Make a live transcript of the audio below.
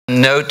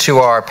note to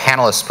our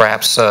panelists,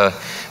 perhaps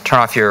turn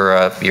off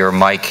your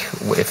mic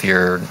if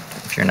you're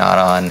not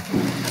on.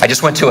 I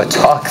just went to a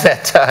talk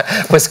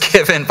that was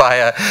given by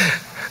a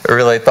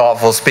really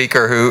thoughtful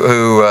speaker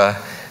who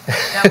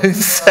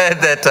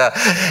said that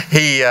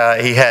he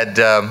had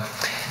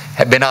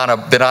been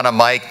on a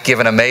mic,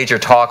 given a major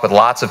talk with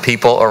lots of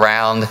people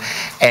around,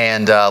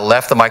 and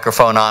left the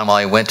microphone on while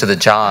he went to the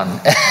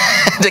John.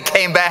 And it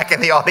came back,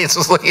 and the audience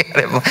was looking at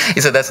him.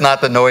 He said, "That's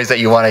not the noise that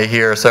you want to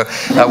hear." So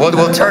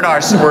we'll turn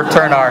our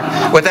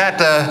with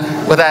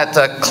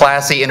that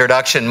classy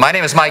introduction. My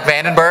name is Mike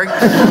Vandenberg.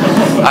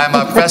 I'm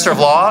a professor of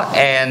law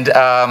and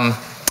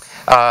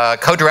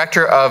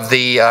co-director of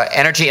the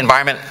Energy,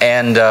 Environment,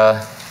 and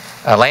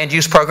Land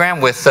Use Program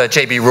with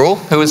J.B. Rule,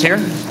 who is here.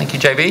 Thank you,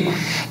 J.B.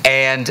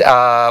 And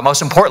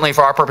most importantly,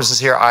 for our purposes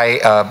here,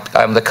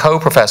 I'm the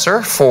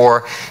co-professor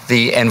for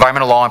the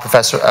Environmental Law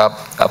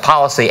and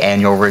Policy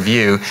Annual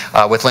Review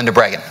with Linda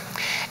Bregan.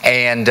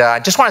 And I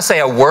just want to say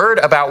a word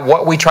about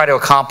what we try to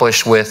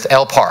accomplish with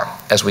LPAR,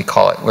 as we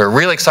call it. We're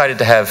really excited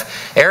to have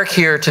Eric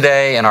here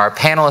today and our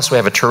panelists. We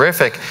have a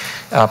terrific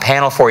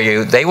panel for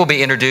you. They will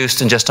be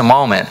introduced in just a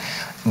moment.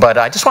 But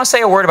I just want to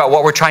say a word about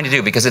what we're trying to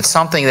do, because it's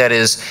something that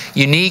is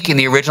unique in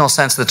the original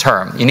sense of the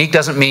term. Unique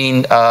doesn't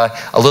mean a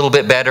little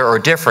bit better or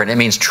different. It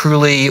means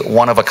truly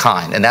one of a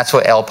kind, and that's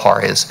what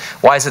LPAR is.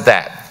 Why is it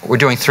that? We're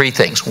doing three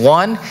things.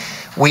 One,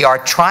 we are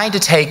trying to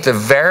take the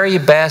very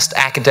best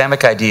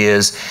academic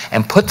ideas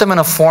and put them in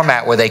a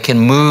format where they can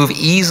move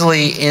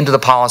easily into the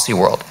policy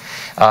world.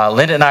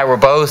 Linda and I were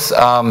both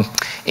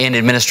in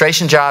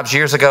administration jobs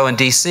years ago in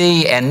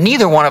DC, and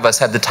neither one of us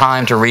had the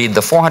time to read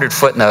the 400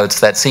 footnotes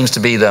that seems to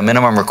be the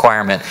minimum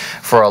requirement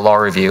for a law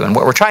review. And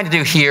what we're trying to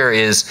do here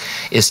is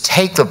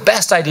take the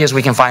best ideas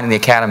we can find in the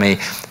academy,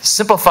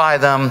 simplify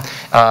them,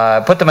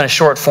 put them in a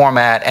short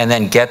format, and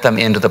then get them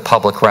into the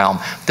public realm.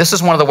 This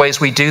is one of the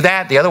ways we do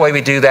that. The other way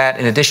we do that,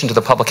 in addition to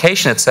the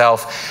publication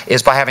itself,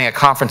 is by having a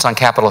conference on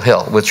Capitol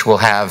Hill, which we'll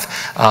have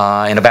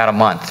in about a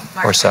month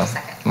or so.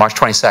 March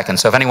 22nd.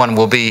 So if anyone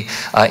will be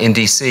in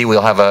DC,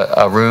 we'll have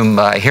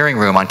a hearing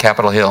room on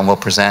Capitol Hill, and we'll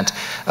present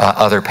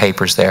other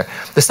papers there.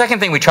 The second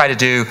thing we try to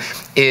do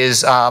is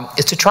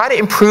to try to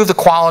improve the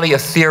quality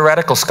of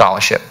theoretical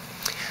scholarship.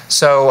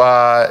 So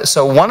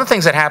one of the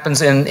things that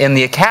happens in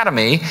the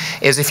academy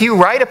is if you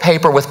write a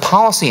paper with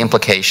policy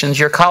implications,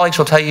 your colleagues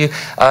will tell you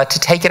to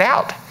take it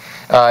out.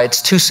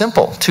 It's too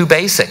simple, too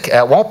basic.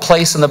 It won't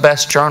place in the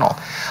best journal.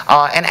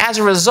 And as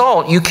a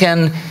result, you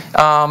can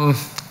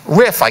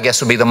riff, I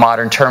guess would be the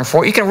modern term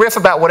for it. You can riff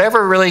about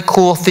whatever really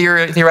cool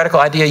theoretical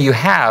idea you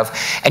have,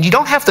 and you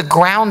don't have the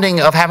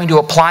grounding of having to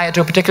apply it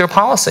to a particular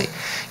policy.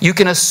 You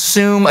can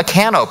assume a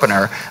can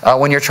opener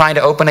when you're trying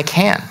to open a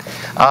can.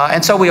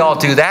 And so we all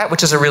do that,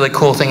 which is a really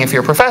cool thing if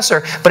you're a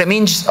professor, but it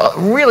means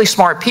really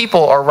smart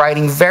people are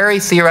writing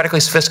very theoretically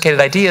sophisticated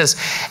ideas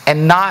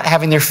and not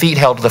having their feet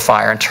held to the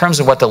fire in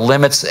terms of what the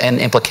limits and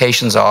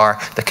implications are,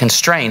 the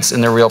constraints in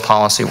the real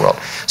policy world.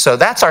 So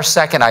that's our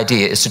second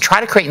idea, is to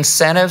try to create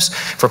incentives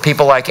for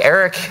people like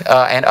Eric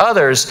and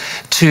others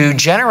to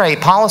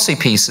generate policy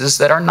pieces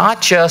that are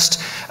not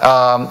just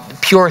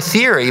pure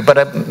theory, but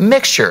a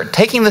mixture,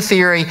 taking the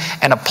theory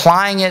and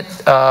applying it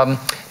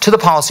to the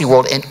policy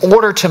world in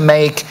order to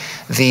make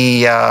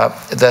the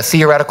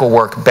theoretical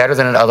work better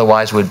than it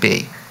otherwise would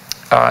be.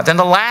 Then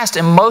the last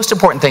and most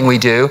important thing we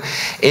do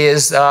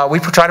is we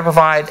try to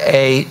provide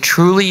a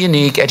truly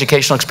unique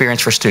educational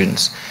experience for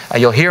students.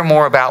 You'll hear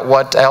more about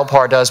what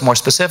LPAR does more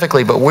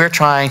specifically, but we're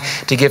trying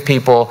to give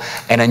people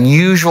an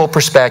unusual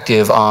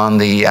perspective on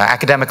the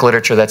academic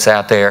literature that's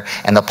out there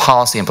and the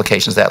policy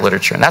implications of that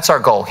literature. And that's our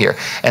goal here.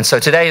 And so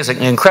today is an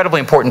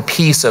incredibly important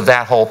piece of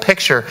that whole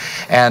picture,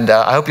 and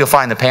I hope you'll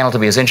find the panel to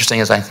be as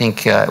interesting as I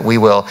think we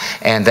will,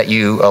 and that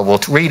you will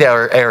read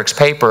Eric's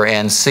paper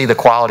and see the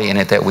quality in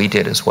it that we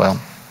did as well.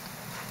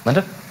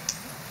 Linda?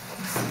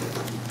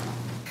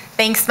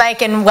 Thanks,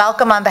 Mike, and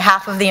welcome on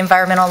behalf of the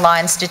Environmental Law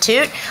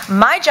Institute.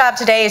 My job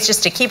today is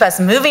just to keep us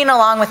moving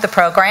along with the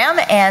program,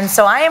 and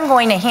so I am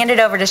going to hand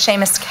it over to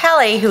Seamus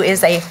Kelly, who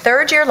is a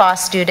third-year law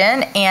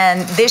student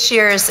and this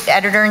year's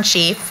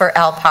editor-in-chief for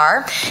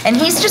LPAR, and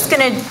he's just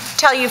going to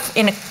tell you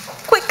in a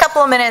quick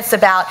couple of minutes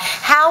about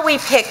how we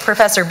picked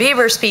Professor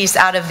Biber's piece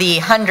out of the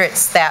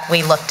hundreds that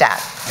we looked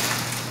at.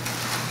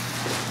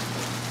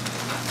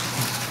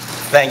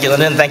 Thank you,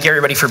 Linda, and thank you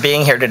everybody for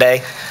being here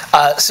today.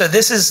 So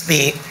this is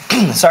the,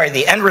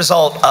 the end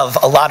result of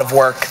a lot of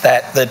work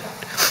that the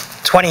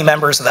 20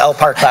 members of the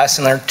LPAR class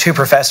and their 2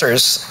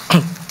 professors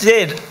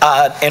did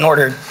in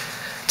order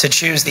to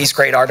choose these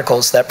great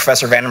articles that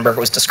Professor Vandenberg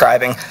was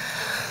describing.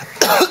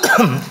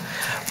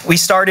 We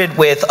started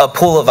with a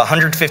pool of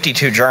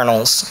 152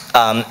 journals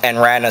and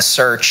ran a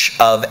search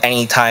of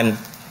any time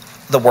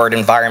the word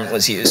environment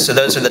was used. So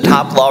those are the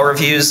top law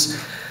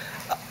reviews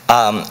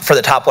for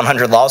the top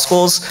 100 law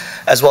schools,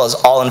 as well as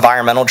all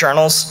environmental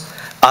journals.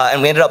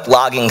 And we ended up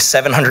logging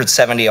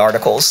 770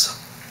 articles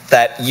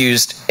that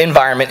used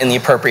environment in the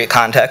appropriate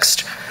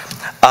context.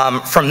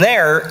 From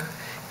there,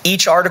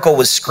 each article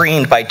was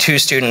screened by 2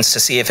 students to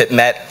see if it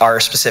met our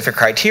specific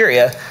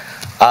criteria.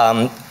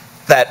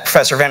 that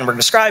Professor Vanderbilt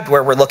described,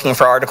 where we're looking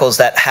for articles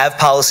that have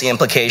policy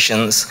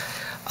implications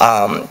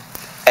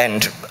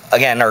and,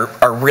 again,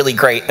 are really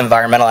great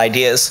environmental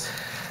ideas.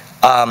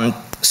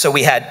 So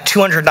we had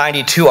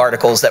 292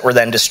 articles that were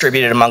then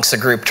distributed amongst the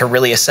group to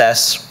really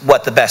assess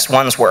what the best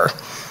ones were.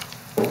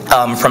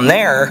 From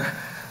there,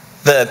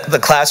 the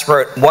class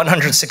wrote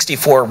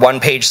 164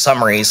 one-page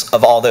summaries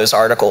of all those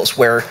articles,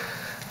 where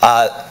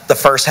the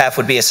first half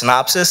would be a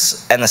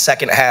synopsis, and the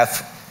second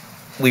half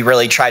we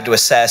really tried to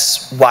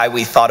assess why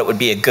we thought it would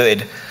be a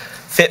good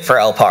fit for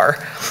LPAR.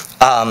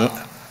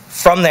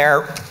 From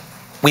there,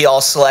 we all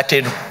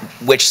selected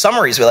which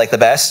summaries we liked the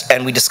best,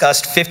 and we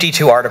discussed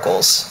 52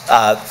 articles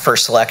for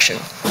selection,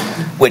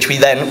 which we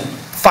then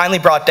finally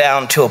brought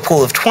down to a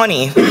pool of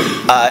 20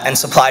 and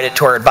supplied it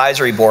to our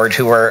advisory board,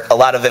 who were a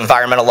lot of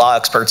environmental law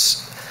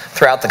experts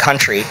throughout the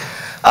country,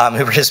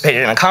 who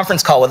participated in a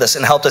conference call with us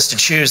and helped us to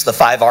choose the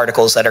 5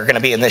 articles that are going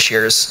to be in this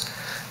year's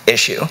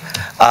issue.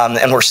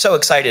 And we're so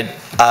excited.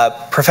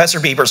 Professor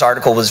Biber's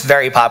article was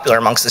very popular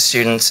amongst the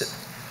students,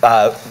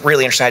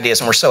 really interesting ideas,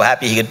 and we're so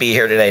happy he could be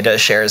here today to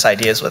share his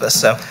ideas with us.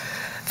 So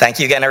thank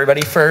you again,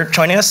 everybody, for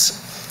joining us,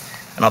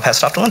 and I'll pass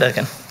it off to Linda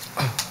again.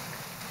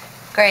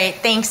 Great,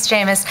 thanks,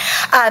 Seamus.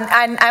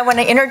 And I want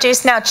to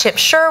introduce now Chip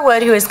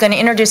Sherwood, who is going to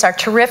introduce our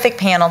terrific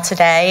panel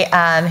today,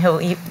 who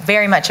we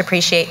very much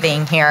appreciate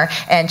being here.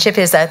 And Chip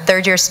is a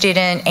third-year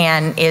student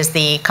and is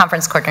the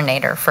conference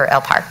coordinator for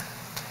LPAR.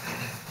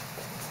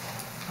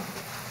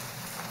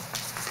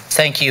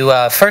 Thank you.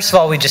 First of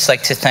all, we'd just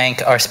like to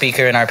thank our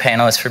speaker and our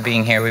panelists for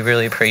being here. We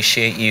really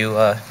appreciate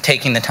you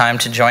taking the time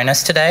to join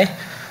us today.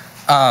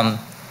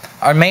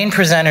 Our main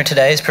presenter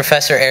today is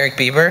Professor Eric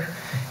Biber.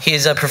 He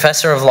is a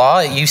professor of law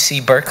at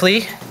UC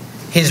Berkeley.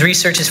 His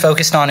research is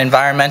focused on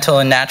environmental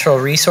and natural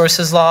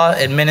resources law,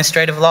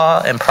 administrative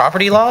law, and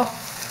property law.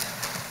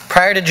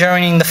 Prior to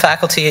joining the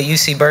faculty at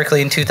UC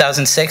Berkeley in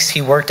 2006,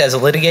 he worked as a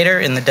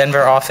litigator in the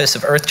Denver Office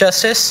of Earth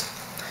Justice,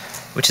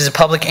 which is a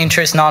public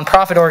interest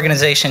nonprofit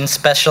organization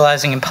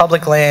specializing in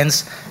public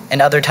lands and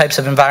other types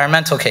of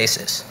environmental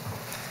cases.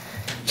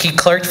 He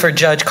clerked for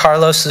Judge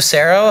Carlos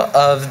Lucero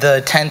of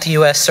the 10th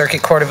U.S.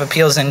 Circuit Court of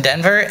Appeals in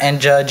Denver and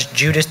Judge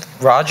Judith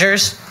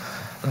Rogers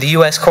of the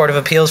U.S. Court of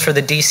Appeals for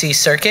the D.C.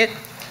 Circuit.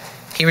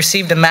 He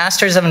received a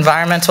Master's of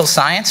Environmental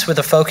Science with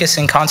a focus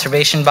in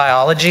conservation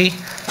biology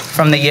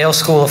from the Yale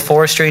School of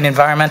Forestry and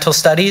Environmental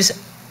Studies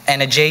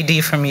and a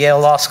J.D. from Yale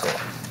Law School.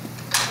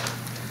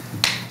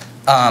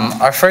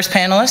 Our first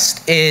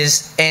panelist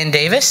is Ann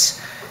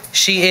Davis.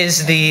 She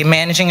is the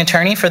managing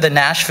attorney for the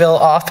Nashville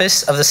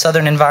office of the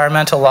Southern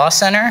Environmental Law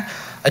Center,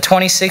 a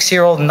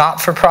 26-year-old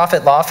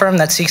not-for-profit law firm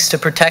that seeks to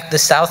protect the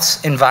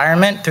South's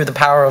environment through the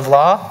power of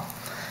law.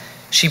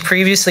 She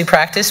previously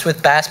practiced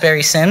with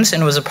Bassbury Sims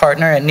and was a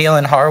partner at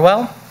Neal &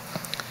 Harwell.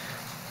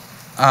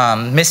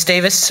 Ms.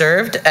 Davis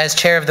served as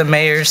chair of the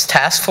Mayor's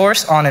Task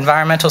Force on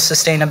Environmental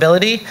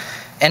Sustainability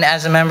and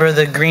as a member of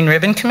the Green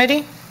Ribbon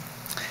Committee.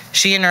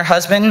 She and her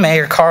husband,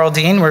 Mayor Carl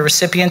Dean, were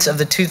recipients of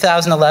the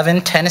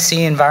 2011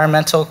 Tennessee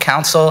Environmental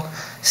Council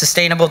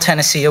Sustainable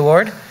Tennessee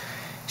Award.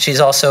 She's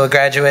also a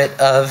graduate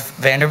of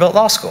Vanderbilt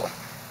Law School.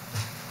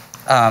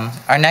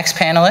 Our next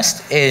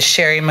panelist is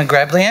Shari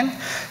Meghreblian,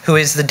 who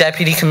is the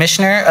Deputy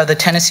Commissioner of the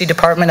Tennessee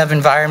Department of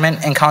Environment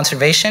and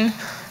Conservation,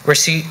 where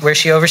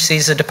she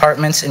oversees the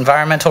department's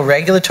environmental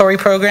regulatory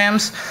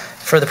programs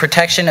for the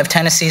protection of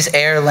Tennessee's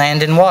air,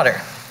 land, and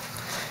water.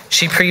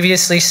 She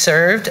previously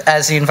served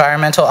as the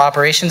Environmental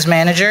Operations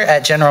Manager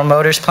at General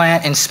Motors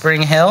plant in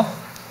Spring Hill,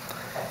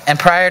 and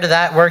prior to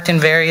that worked in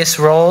various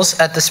roles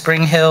at the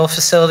Spring Hill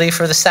facility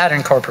for the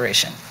Saturn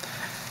Corporation.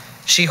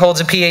 She holds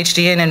a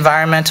PhD in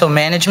Environmental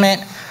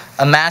Management,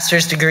 a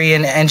master's degree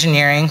in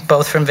engineering,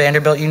 both from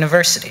Vanderbilt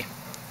University.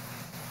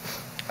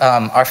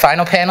 Our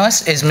final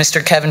panelist is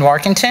Mr. Kevin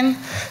Warkentin,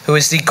 who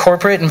is the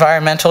Corporate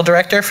Environmental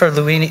Director for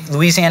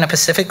Louisiana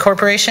Pacific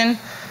Corporation,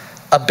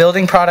 a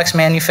building products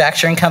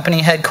manufacturing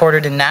company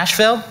headquartered in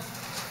Nashville.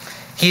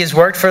 He has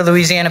worked for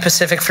Louisiana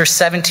Pacific for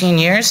 17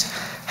 years,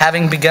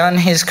 having begun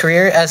his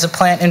career as a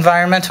plant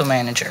environmental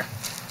manager.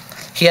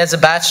 He has a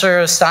Bachelor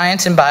of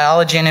Science in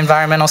Biology and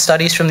Environmental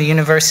Studies from the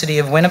University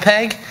of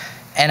Winnipeg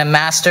and a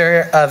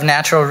Master of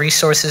Natural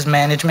Resources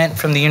Management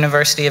from the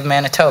University of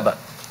Manitoba.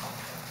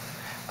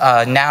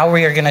 Now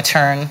we are going to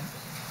turn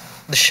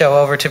the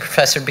show over to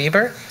Professor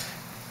Biber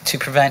to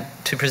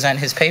present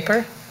his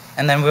paper,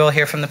 and then we'll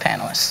hear from the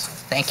panelists.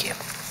 Thank you.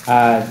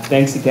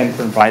 Thanks again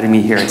for inviting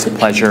me here. It's a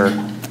pleasure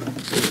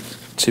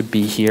to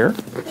be here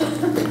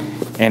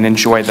and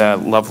enjoy the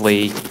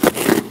lovely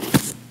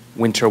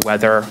winter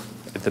weather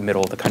at the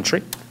middle of the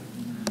country.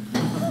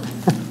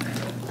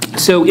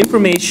 So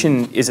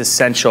information is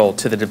essential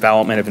to the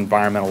development of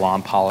environmental law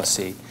and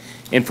policy.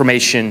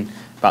 Information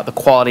about the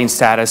quality and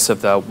status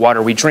of the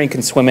water we drink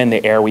and swim in,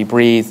 the air we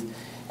breathe,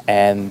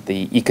 and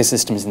the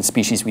ecosystems and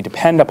species we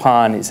depend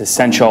upon is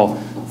essential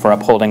for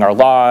upholding our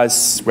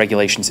laws,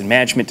 regulations and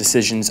management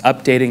decisions,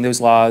 updating those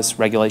laws,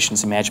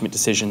 regulations and management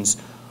decisions,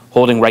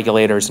 holding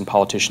regulators and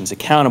politicians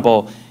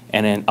accountable,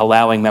 and in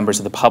allowing members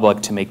of the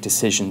public to make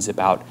decisions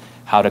about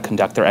how to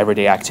conduct their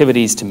everyday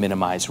activities to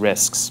minimize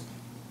risks.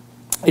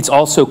 It's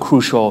also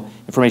crucial,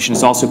 information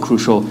is also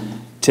crucial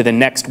to the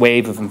next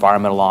wave of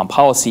environmental law and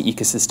policy,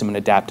 ecosystem and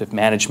adaptive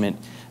management.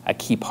 A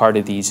key part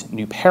of these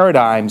new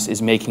paradigms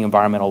is making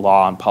environmental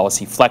law and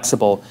policy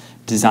flexible,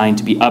 designed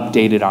to be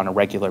updated on a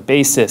regular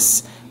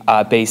basis,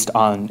 based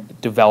on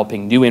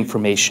developing new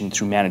information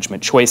through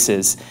management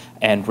choices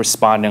and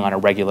responding on a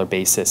regular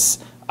basis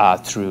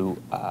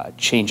through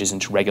changes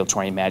into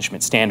regulatory and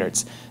management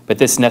standards. But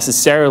this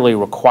necessarily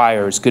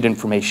requires good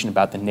information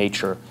about the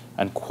nature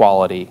and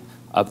quality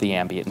of the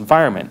ambient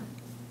environment.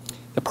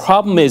 The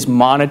problem is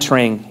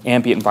monitoring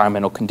ambient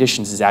environmental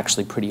conditions is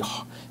actually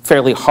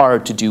fairly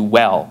hard to do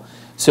well.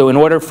 So in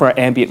order for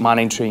ambient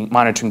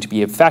monitoring to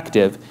be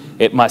effective,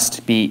 it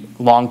must be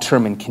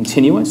long-term and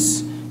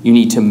continuous. You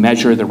need to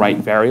measure the right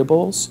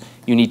variables.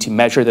 You need to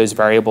measure those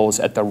variables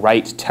at the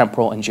right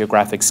temporal and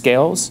geographic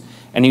scales.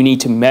 And you need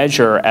to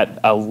measure at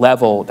a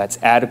level that's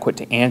adequate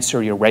to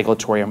answer your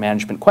regulatory or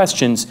management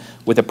questions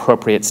with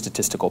appropriate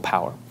statistical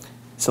power.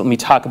 So let me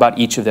talk about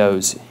each of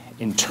those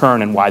in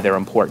turn and why they're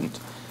important.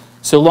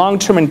 So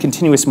long-term and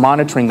continuous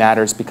monitoring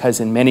matters because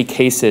in many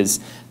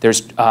cases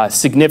there's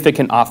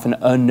significant, often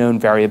unknown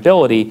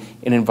variability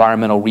in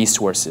environmental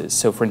resources.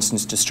 So for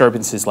instance,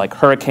 disturbances like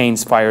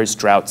hurricanes, fires,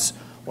 droughts,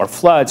 or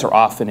floods are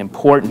often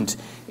important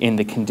in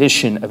the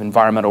condition of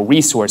environmental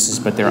resources,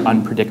 but they're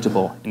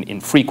unpredictable and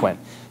infrequent.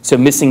 So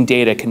missing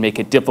data can make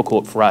it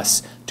difficult for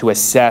us to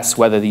assess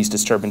whether these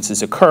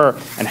disturbances occur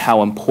and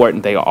how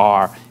important they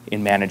are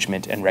in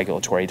management and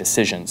regulatory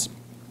decisions.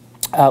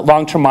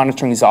 Long-term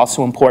monitoring is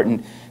also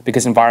important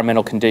because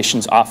environmental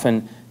conditions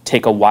often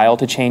take a while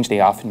to change. They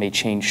often may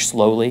change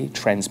slowly.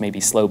 Trends may be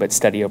slow but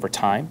steady over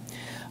time.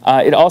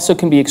 It also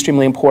can be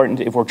extremely important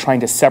if we're trying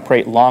to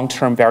separate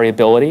long-term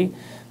variability,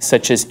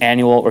 such as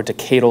annual or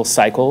decadal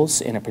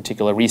cycles in a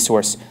particular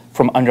resource,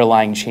 from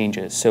underlying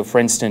changes. So for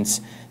instance,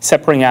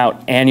 separating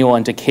out annual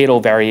and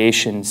decadal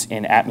variations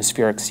in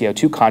atmospheric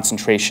CO2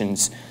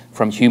 concentrations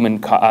from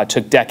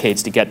took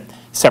decades to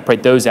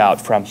separate those out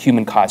from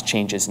human-caused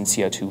changes in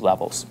CO2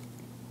 levels.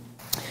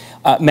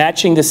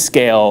 Matching the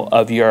scale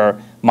of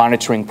your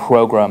monitoring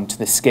program to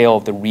the scale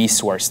of the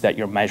resource that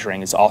you're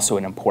measuring is also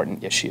an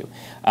important issue.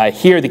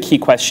 Here, the key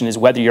question is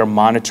whether your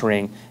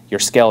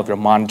scale of your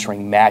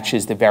monitoring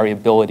matches the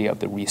variability of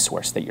the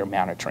resource that you're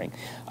monitoring.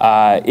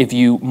 If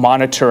you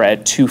monitor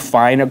at too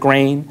fine a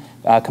grain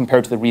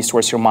compared to the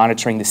resource you're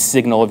monitoring, the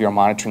signal of your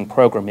monitoring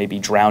program may be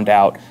drowned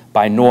out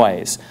by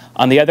noise.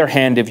 On the other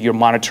hand, if you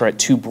monitor at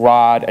too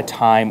broad a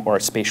time or a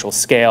spatial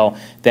scale,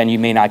 then you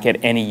may not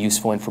get any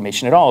useful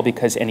information at all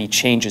because any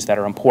changes that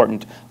are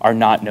important are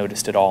not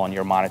noticed at all in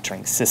your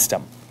monitoring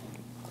system.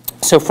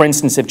 So for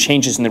instance, if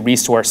changes in the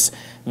resource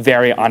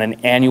vary on an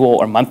annual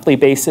or monthly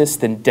basis,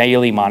 then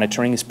daily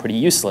monitoring is pretty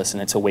useless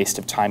and it's a waste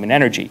of time and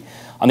energy.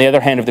 On the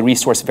other hand, if the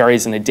resource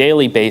varies on a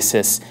daily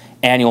basis,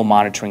 annual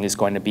monitoring is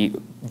going to be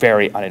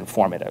very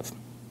uninformative.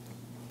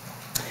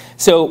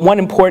 So one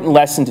important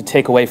lesson to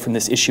take away from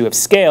this issue of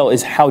scale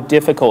is how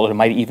difficult it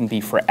might even be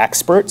for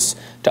experts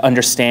to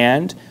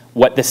understand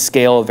what the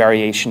scale of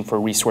variation for a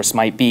resource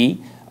might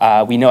be.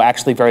 We know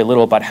actually very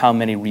little about how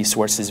many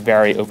resources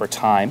vary over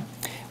time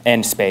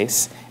and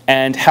space,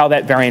 and how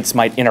that variance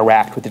might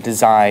interact with the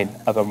design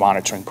of a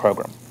monitoring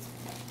program.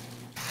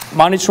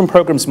 Monitoring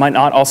programs might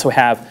not also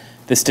have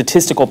the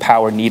statistical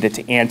power needed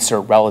to answer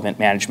relevant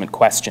management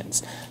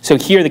questions. So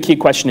here the key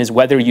question is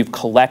whether you've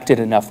collected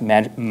enough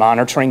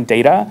monitoring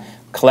data,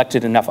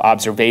 collected enough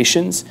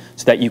observations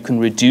so that you can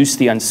reduce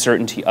the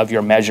uncertainty of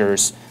your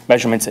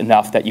measurements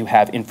enough that you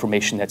have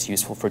information that's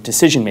useful for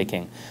decision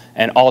making.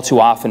 And all too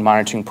often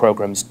monitoring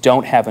programs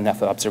don't have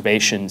enough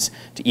observations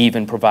to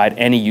even provide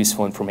any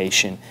useful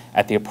information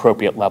at the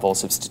appropriate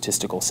levels of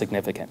statistical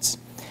significance.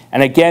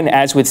 And again,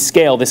 as with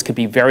scale, this could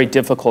be very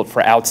difficult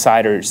for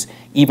outsiders,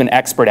 even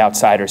expert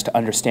outsiders, to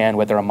understand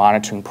whether a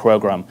monitoring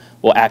program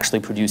will actually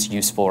produce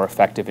useful or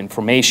effective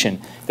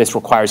information. This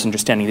requires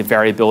understanding the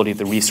variability of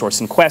the resource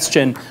in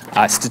question,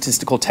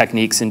 statistical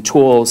techniques and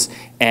tools,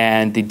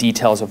 and the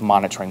details of a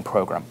monitoring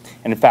program.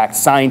 And in fact,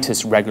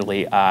 scientists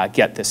regularly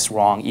get this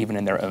wrong, even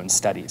in their own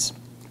studies.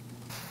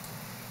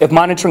 If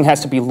monitoring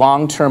has to be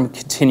long-term,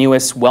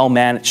 continuous,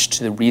 well-managed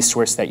to the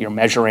resource that you're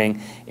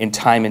measuring in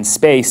time and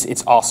space,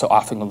 it's also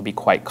often going to be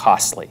quite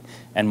costly,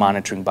 and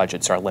monitoring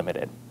budgets are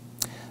limited.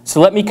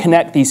 So let me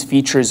connect these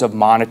features of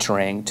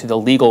monitoring to the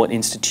legal and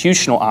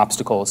institutional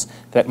obstacles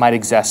that might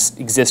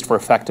exist for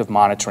effective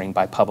monitoring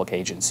by public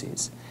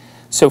agencies.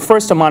 So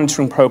first, a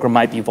monitoring program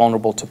might be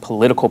vulnerable to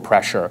political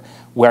pressure,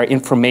 where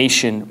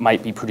information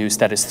might be produced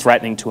that is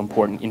threatening to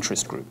important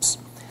interest groups.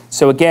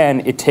 So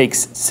again, it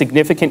takes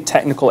significant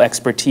technical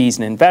expertise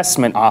and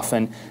investment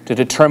often to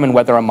determine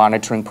whether a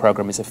monitoring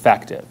program is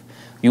effective.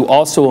 You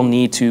also will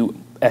need to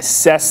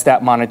assess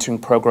that monitoring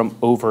program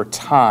over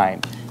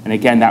time. And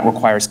again, that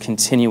requires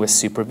continuous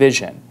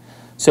supervision.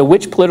 So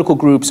which political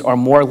groups are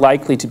more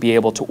likely to be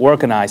able to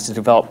organize to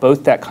develop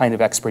both that kind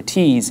of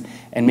expertise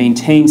and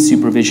maintain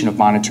supervision of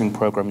monitoring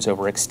programs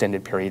over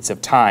extended periods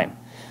of time?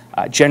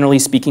 Generally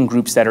speaking,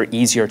 groups that are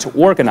easier to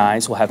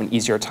organize will have an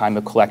easier time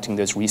of collecting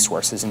those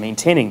resources and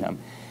maintaining them.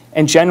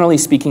 And generally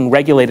speaking,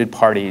 regulated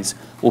parties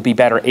will be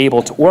better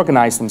able to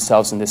organize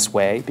themselves in this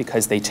way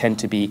because they tend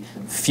to be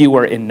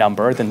fewer in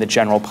number than the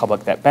general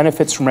public that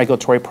benefits from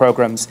regulatory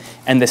programs,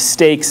 and the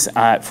stakes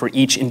for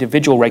each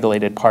individual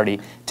regulated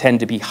party tend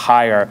to be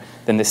higher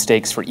than the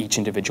stakes for each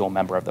individual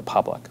member of the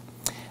public.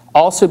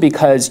 Also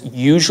because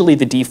usually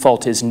the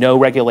default is no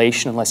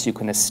regulation unless you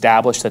can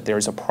establish that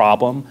there's a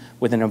problem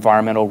with an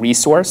environmental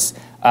resource.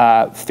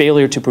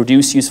 Failure to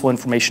produce useful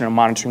information in a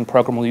monitoring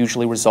program will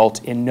usually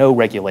result in no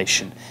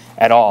regulation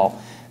at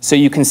all. So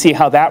you can see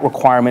how that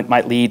requirement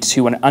might lead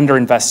to an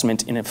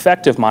underinvestment in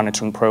effective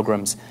monitoring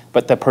programs,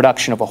 but the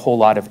production of a whole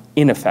lot of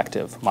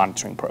ineffective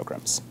monitoring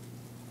programs.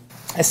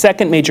 A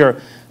second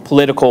major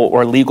political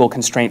or legal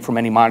constraint for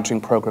many monitoring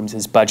programs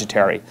is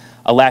budgetary,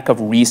 a lack of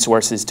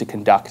resources to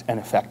conduct an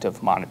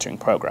effective monitoring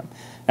program.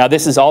 Now,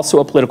 this is also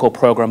a political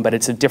program, but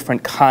it's a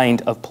different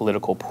kind of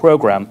political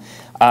program.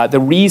 The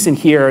reason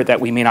here that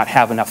we may not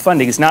have enough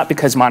funding is not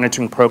because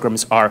monitoring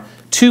programs are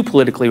too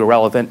politically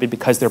irrelevant, but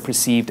because they're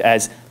perceived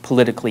as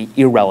politically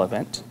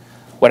irrelevant.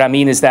 What I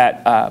mean is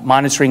that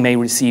monitoring may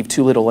receive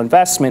too little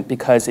investment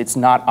because it's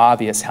not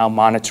obvious how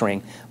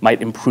monitoring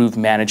might improve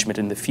management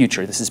in the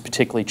future. This is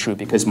particularly true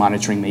because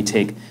monitoring may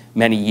take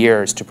many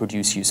years to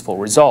produce useful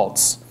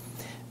results.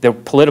 The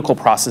political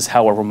process,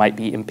 however, might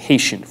be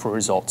impatient for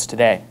results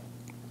today.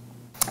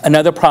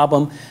 Another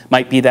problem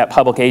might be that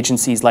public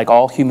agencies, like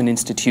all human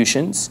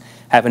institutions,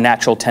 have a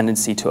natural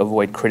tendency to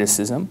avoid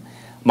criticism.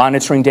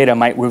 Monitoring data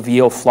might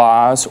reveal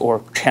flaws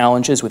or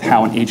challenges with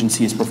how an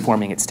agency is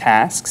performing its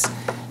tasks.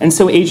 And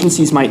so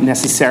agencies might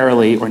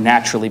necessarily or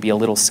naturally be a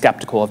little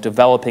skeptical of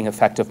developing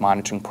effective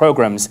monitoring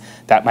programs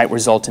that might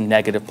result in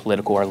negative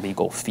political or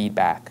legal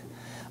feedback.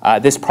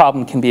 This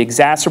problem can be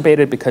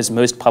exacerbated because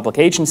most public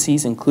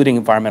agencies, including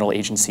environmental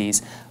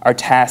agencies, are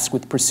tasked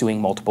with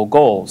pursuing multiple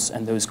goals,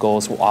 and those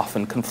goals will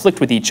often conflict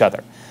with each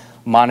other.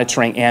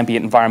 Monitoring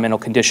ambient environmental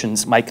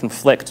conditions might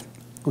conflict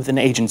with an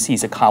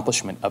agency's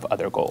accomplishment of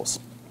other goals.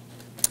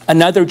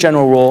 Another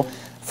general rule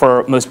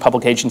for most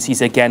public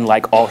agencies, again,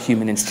 like all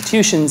human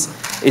institutions,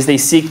 is they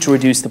seek to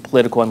reduce the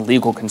political and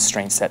legal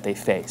constraints that they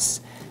face.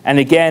 And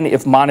again,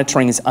 if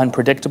monitoring is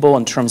unpredictable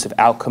in terms of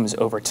outcomes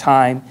over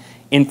time,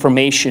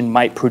 information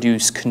might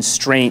produce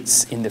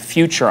constraints in the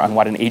future on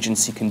what an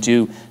agency can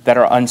do that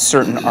are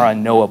uncertain or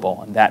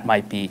unknowable, and that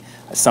might be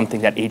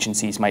something that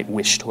agencies might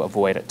wish to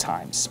avoid at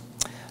times.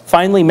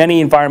 Finally,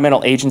 many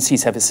environmental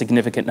agencies have a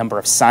significant number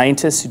of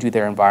scientists who do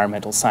their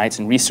environmental science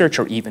and research,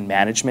 or even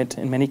management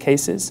in many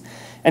cases.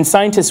 And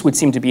scientists would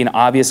seem to be an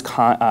obvious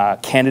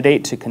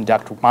candidate to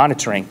conduct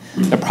monitoring.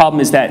 The problem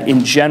is that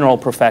in general,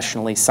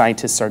 professionally,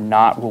 scientists are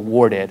not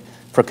rewarded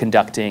for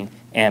conducting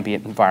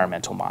ambient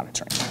environmental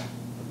monitoring.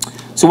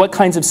 So what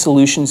kinds of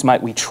solutions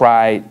might we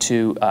try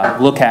to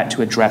look at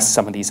to address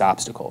some of these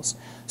obstacles?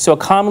 So a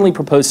commonly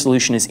proposed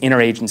solution is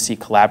interagency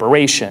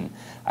collaboration,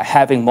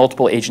 having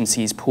multiple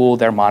agencies pool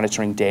their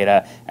monitoring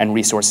data and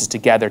resources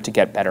together to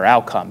get better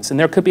outcomes. And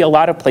there could be a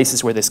lot of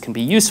places where this can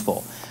be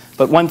useful.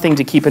 But one thing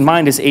to keep in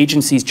mind is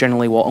agencies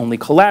generally will only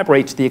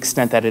collaborate to the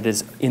extent that it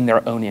is in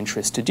their own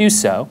interest to do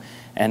so.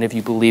 And if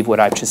you believe what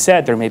I've just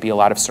said, there may be a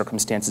lot of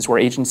circumstances where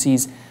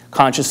agencies,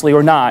 consciously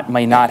or not,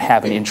 may not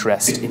have an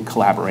interest in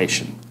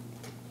collaboration.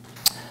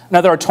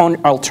 Another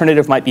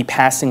alternative might be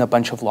passing a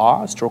bunch of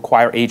laws to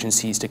require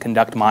agencies to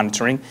conduct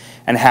monitoring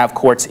and have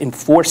courts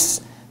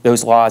enforce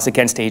those laws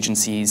against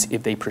agencies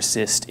if they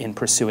persist in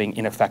pursuing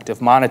ineffective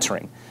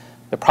monitoring.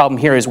 The problem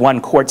here is, one,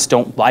 courts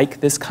don't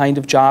like this kind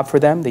of job for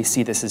them. They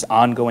see this as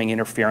ongoing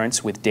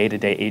interference with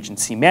day-to-day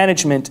agency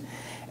management.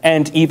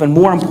 And even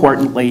more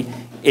importantly,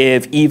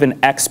 if even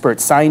expert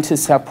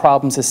scientists have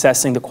problems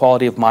assessing the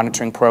quality of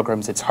monitoring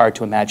programs, it's hard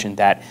to imagine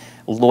that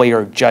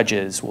lawyer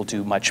judges will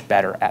do much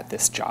better at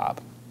this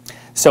job.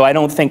 So I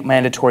don't think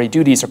mandatory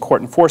duties or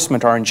court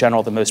enforcement are in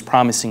general the most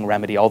promising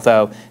remedy,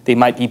 although they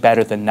might be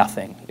better than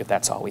nothing if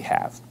that's all we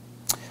have.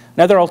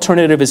 Another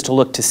alternative is to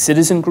look to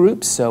citizen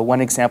groups. So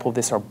one example of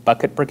this are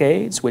bucket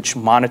brigades, which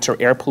monitor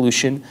air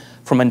pollution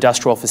from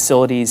industrial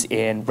facilities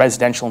in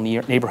residential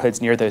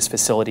neighborhoods near those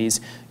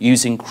facilities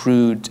using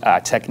crude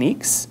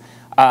techniques.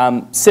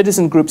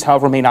 Citizen groups,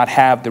 however, may not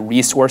have the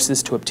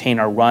resources to obtain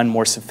or run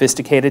more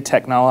sophisticated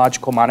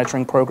technological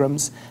monitoring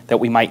programs that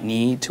we might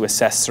need to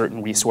assess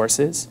certain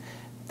resources.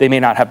 They may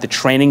not have the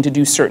training to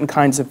do certain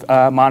kinds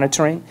of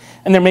monitoring,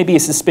 and there may be a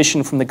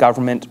suspicion from the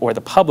government or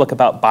the public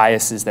about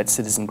biases that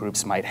citizen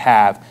groups might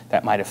have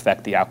that might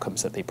affect the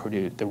outcomes that they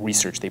produce, the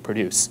research they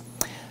produce.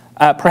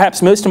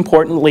 Perhaps most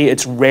importantly,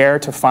 it's rare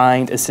to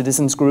find a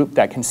citizens group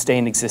that can stay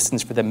in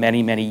existence for the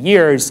many, many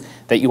years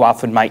that you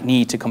often might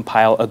need to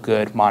compile a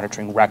good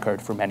monitoring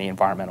record for many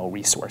environmental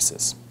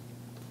resources.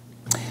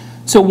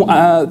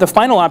 So the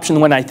final option,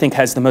 the one I think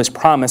has the most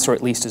promise, or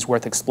at least is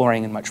worth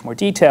exploring in much more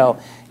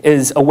detail,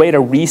 is a way to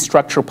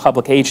restructure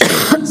public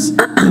agencies,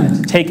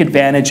 to take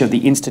advantage of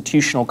the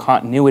institutional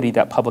continuity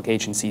that public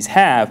agencies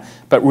have,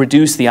 but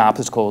reduce the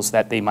obstacles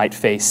that they might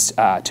face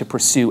to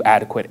pursue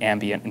adequate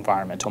ambient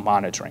environmental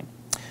monitoring.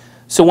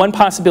 So one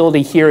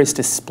possibility here is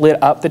to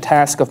split up the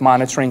task of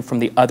monitoring from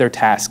the other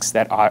tasks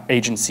that our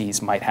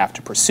agencies might have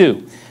to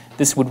pursue.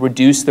 This would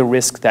reduce the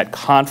risk that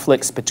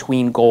conflicts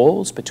between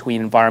goals,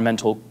 between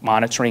environmental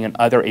monitoring and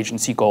other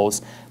agency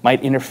goals,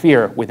 might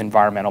interfere with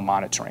environmental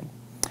monitoring.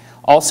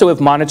 Also,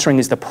 if monitoring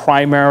is the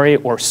primary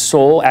or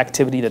sole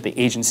activity that the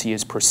agency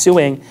is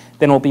pursuing,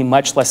 then it will be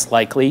much less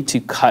likely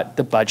to cut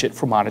the budget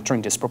for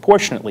monitoring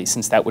disproportionately,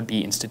 since that would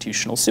be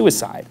institutional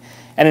suicide.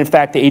 And in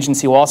fact, the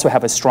agency will also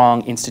have a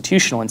strong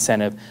institutional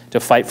incentive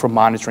to fight for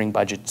monitoring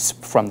budgets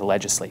from the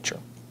legislature.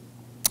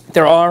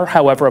 There are,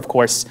 however, of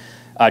course,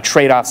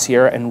 trade-offs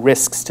here and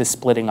risks to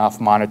splitting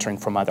off monitoring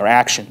from other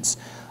actions.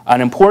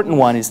 An important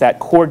one is that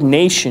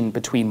coordination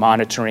between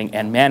monitoring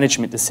and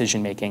management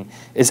decision-making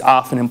is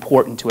often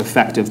important to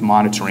effective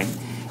monitoring,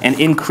 and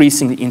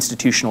increasing the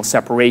institutional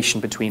separation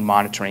between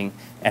monitoring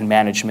and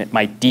management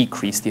might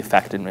decrease the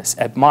effectiveness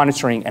at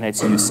monitoring and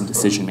its use in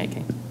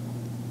decision-making.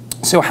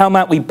 So how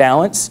might we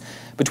balance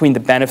between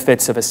the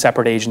benefits of a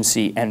separate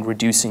agency and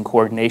reducing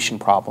coordination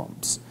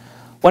problems?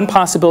 One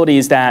possibility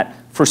is that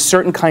for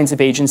certain kinds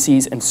of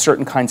agencies and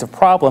certain kinds of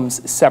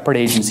problems, separate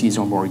agencies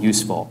are more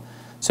useful.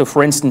 So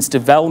for instance,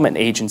 development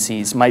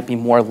agencies might be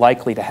more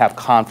likely to have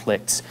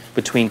conflicts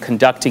between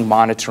conducting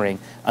monitoring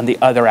and the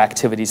other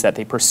activities that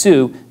they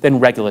pursue than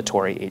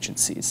regulatory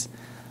agencies.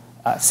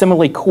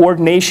 Similarly,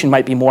 coordination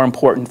might be more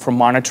important for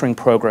monitoring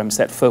programs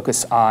that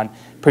focus on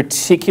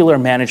particular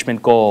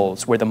management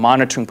goals, where the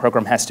monitoring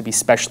program has to be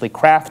specially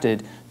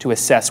crafted to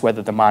assess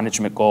whether the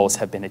management goals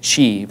have been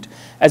achieved,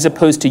 as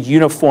opposed to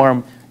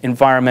uniform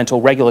environmental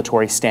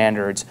regulatory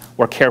standards,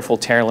 where careful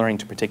tailoring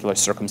to particular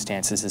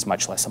circumstances is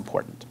much less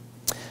important.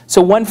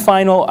 So one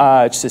final,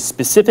 just a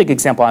specific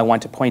example I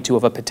want to point to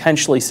of a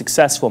potentially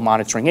successful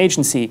monitoring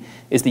agency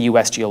is the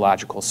U.S.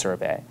 Geological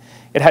Survey.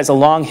 It has a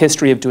long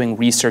history of doing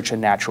research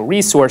in natural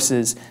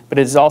resources, but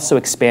it has also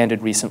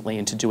expanded recently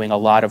into doing a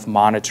lot of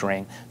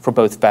monitoring for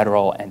both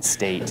federal and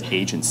state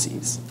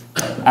agencies.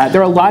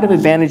 There are a lot of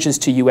advantages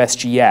to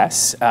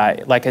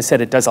USGS. Like I said,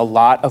 it does a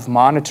lot of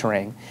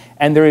monitoring,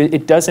 and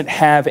it doesn't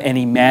have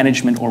any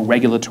management or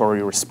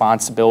regulatory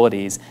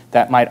responsibilities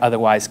that might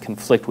otherwise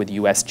conflict with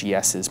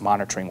USGS's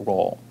monitoring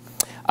role.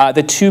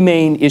 The two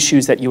main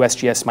issues that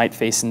USGS might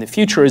face in the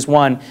future is,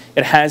 one,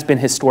 it has been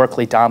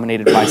historically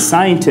dominated by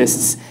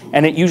scientists,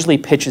 and it usually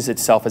pitches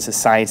itself as a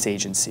science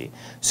agency.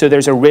 So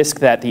there's a risk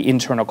that the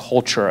internal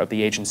culture of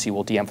the agency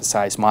will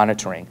de-emphasize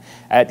monitoring.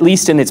 At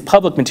least in its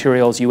public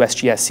materials,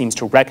 USGS seems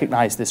to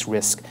recognize this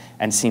risk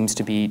and seems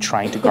to be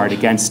trying to guard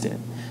against it.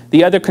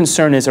 The other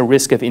concern is a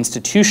risk of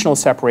institutional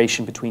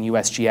separation between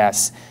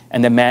USGS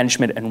and the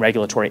management and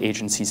regulatory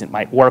agencies it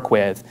might work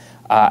with.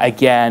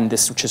 Again,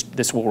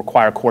 this will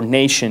require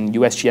coordination.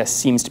 USGS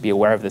seems to be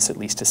aware of this, at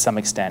least to some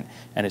extent,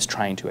 and is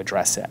trying to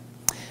address it.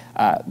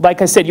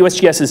 Like I said,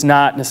 USGS is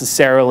not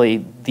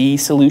necessarily the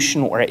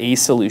solution or a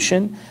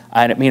solution,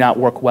 and it may not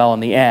work well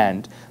in the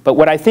end. But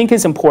what I think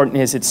is important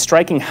is it's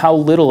striking how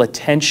little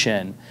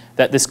attention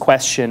that this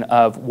question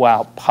of,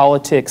 while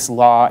politics,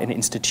 law, and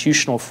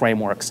institutional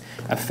frameworks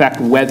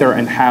affect whether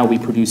and how we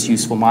produce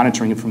useful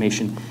monitoring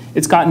information,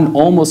 it's gotten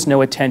almost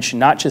no attention,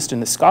 not just in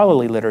the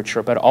scholarly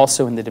literature, but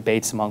also in the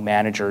debates among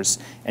managers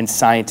and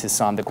scientists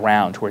on the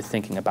ground who are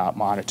thinking about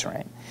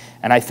monitoring.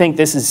 And I think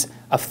this is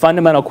a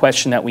fundamental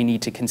question that we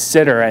need to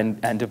consider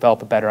and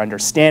develop a better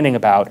understanding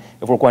about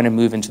if we're going to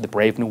move into the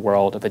brave new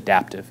world of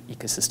adaptive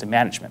ecosystem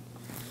management.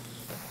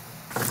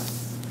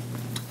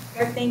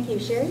 Thank you.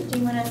 Shari, do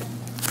you want to?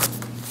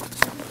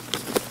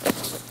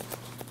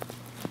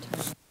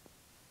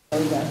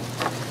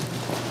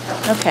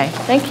 Okay,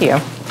 thank you.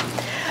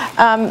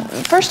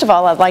 First of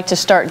all, I'd like to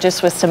start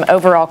just with some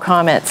overall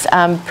comments.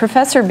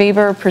 Professor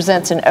Biber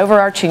presents an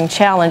overarching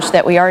challenge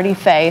that we already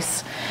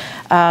face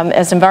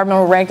as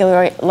environmental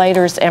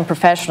regulators and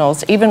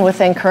professionals, even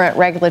within current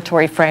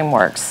regulatory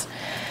frameworks.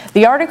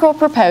 The article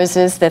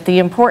proposes that the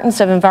importance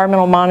of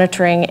environmental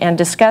monitoring and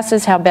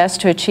discusses how best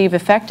to achieve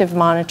effective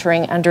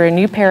monitoring under a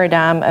new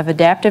paradigm of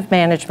adaptive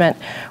management,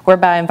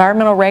 whereby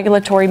environmental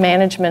regulatory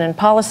management and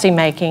policy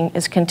making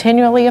is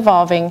continually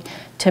evolving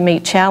to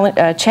meet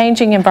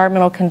changing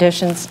environmental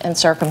conditions and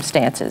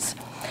circumstances.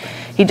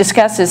 He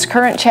discusses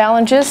current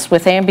challenges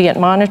with ambient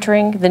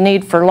monitoring, the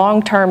need for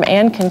long-term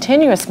and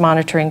continuous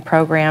monitoring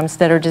programs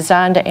that are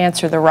designed to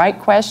answer the right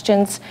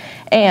questions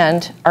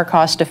and are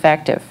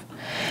cost-effective.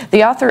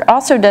 The author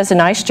also does a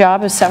nice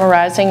job of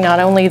summarizing not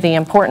only the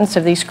importance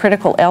of these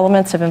critical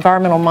elements of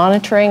environmental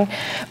monitoring,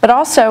 but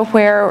also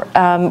where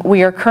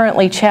we are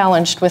currently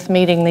challenged with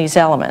meeting these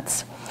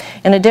elements.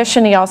 In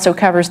addition, he also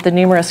covers the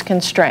numerous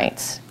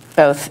constraints,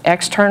 both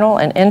external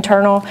and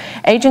internal,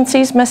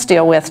 agencies must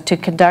deal with to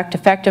conduct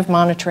effective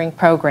monitoring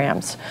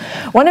programs.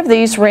 One of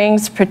these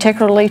rings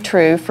particularly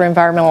true for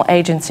environmental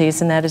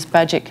agencies, and that is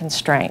budget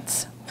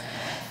constraints.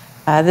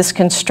 This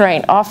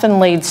constraint often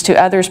leads to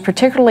others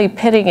particularly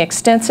pitting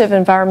extensive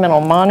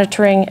environmental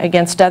monitoring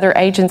against other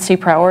agency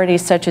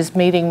priorities, such as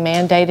meeting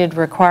mandated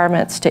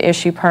requirements to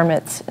issue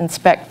permits,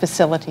 inspect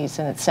facilities,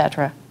 and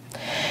etc.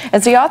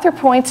 As the author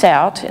points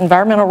out,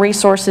 environmental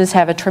resources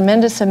have a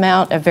tremendous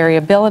amount of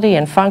variability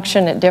and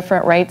function at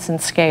different rates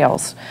and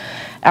scales.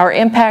 Our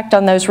impact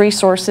on those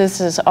resources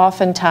is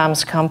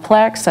oftentimes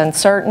complex,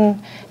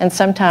 uncertain, and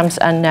sometimes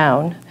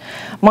unknown.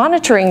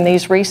 Monitoring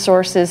these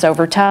resources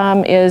over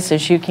time is,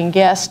 as you can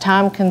guess,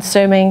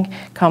 time-consuming,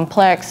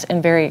 complex,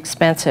 and very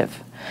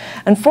expensive.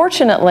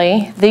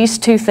 Unfortunately, these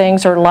two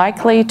things are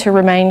likely to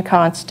remain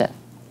constant.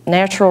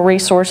 Natural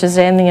resources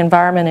and the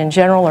environment in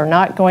general are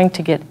not going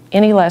to get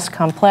any less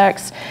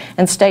complex,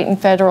 and state and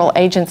federal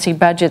agency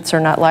budgets are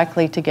not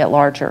likely to get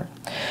larger.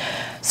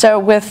 So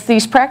with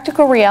these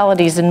practical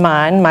realities in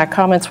mind, my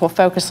comments will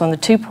focus on the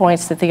 2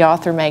 points that the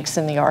author makes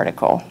in the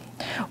article.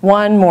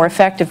 One, more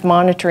effective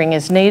monitoring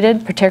is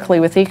needed, particularly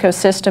with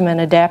ecosystem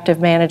and adaptive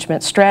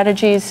management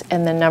strategies.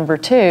 And then number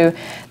 2,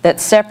 that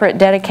separate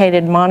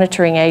dedicated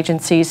monitoring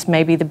agencies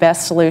may be the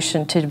best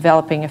solution to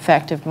developing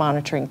effective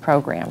monitoring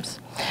programs.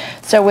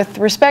 So with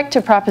respect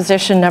to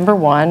proposition number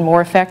 1,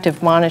 more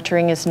effective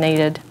monitoring is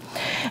needed.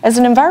 As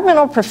an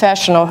environmental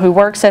professional who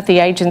works at the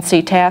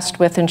agency tasked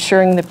with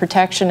ensuring the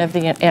protection of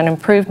and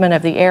improvement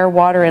of the air,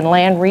 water, and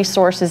land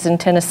resources in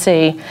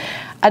Tennessee,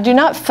 I do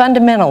not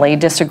fundamentally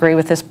disagree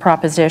with this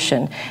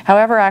proposition.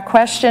 However, I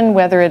question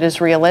whether it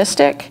is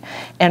realistic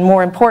and,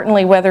 more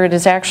importantly, whether it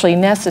is actually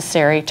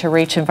necessary to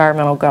reach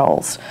environmental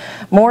goals.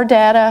 More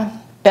data,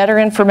 better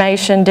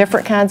information,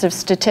 different kinds of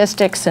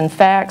statistics and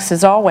facts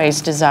is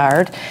always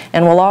desired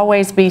and will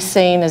always be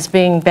seen as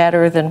being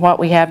better than what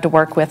we have to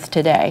work with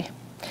today.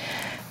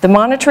 The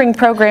monitoring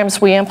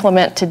programs we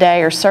implement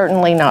today are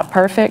certainly not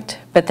perfect,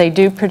 but they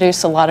do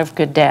produce a lot of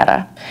good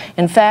data.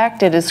 In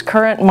fact, it is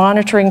current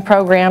monitoring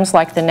programs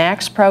like the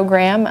NAAQS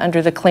program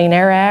under the Clean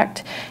Air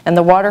Act and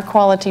the Water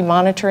Quality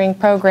Monitoring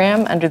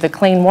Program under the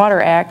Clean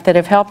Water Act that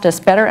have helped us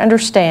better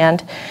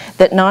understand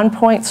that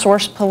non-point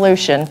source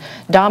pollution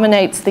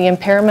dominates the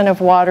impairment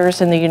of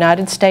waters in the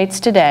United States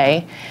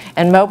today,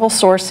 and mobile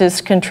sources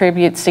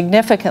contribute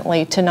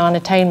significantly to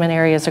non-attainment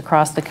areas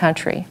across the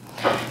country.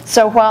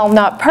 So while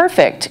not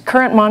perfect,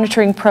 current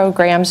monitoring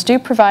programs do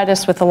provide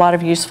us with a lot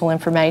of useful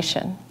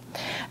information.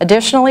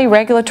 Additionally,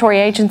 regulatory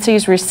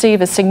agencies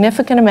receive a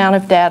significant amount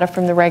of data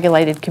from the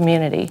regulated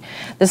community.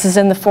 This is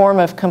in the form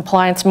of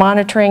compliance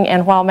monitoring,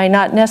 and while may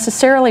not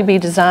necessarily be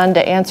designed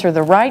to answer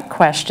the right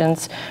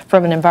questions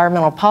from an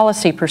environmental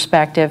policy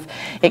perspective,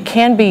 it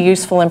can be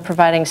useful in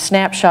providing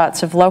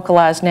snapshots of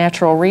localized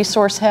natural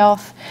resource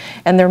health,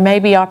 and there may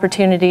be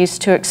opportunities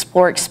to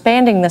explore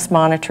expanding this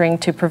monitoring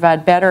to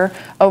provide better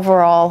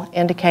overall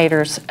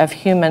indicators of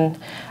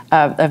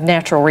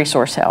natural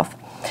resource health.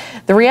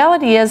 The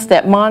reality is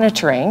that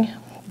monitoring,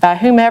 by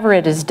whomever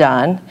it is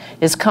done,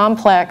 is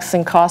complex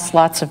and costs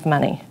lots of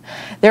money.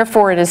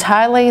 Therefore, it is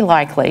highly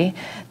likely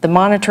the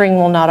monitoring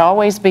will not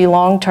always be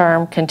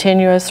long-term,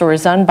 continuous, or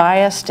as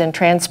unbiased and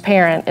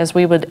transparent as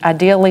we would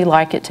ideally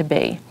like it to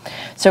be.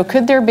 So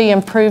could there be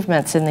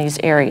improvements in these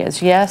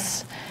areas?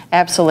 Yes,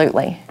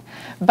 absolutely.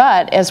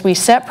 But as we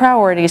set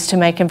priorities to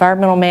make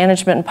environmental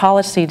management and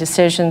policy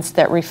decisions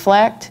that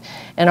reflect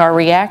and are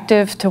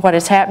reactive to what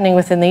is happening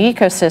within the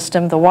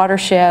ecosystem, the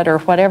watershed, or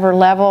whatever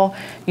level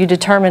you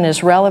determine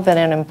is relevant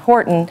and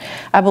important,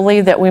 I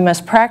believe that we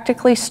must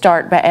practically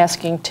start by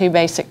asking 2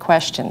 basic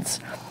questions.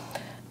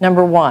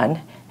 Number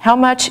 1, how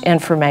much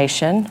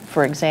information,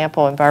 for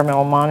example,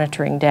 environmental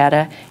monitoring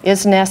data,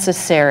 is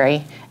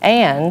necessary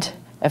and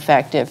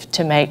effective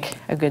to make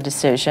a good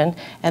decision?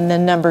 And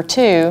then number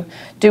 2,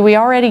 do we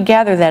already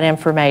gather that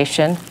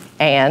information,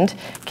 and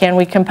can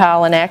we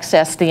compile and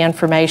access the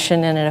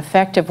information in an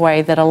effective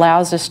way that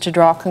allows us to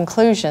draw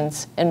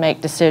conclusions and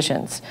make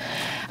decisions?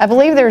 I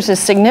believe there's a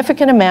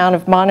significant amount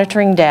of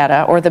monitoring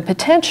data, or the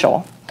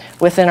potential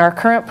within our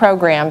current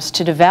programs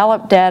to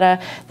develop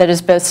data that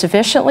is both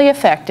sufficiently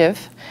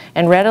effective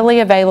and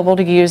readily available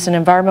to use in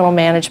environmental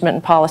management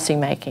and policy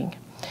making.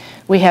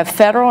 We have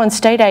federal and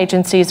state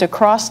agencies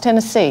across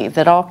Tennessee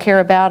that all care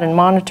about and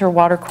monitor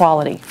water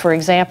quality. For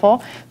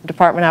example, the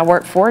department I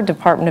work for,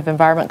 Department of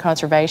Environment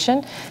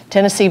Conservation,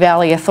 Tennessee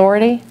Valley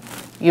Authority,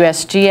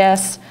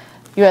 USGS,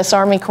 U.S.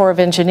 Army Corps of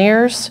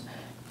Engineers,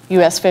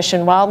 U.S. Fish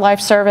and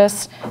Wildlife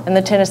Service, and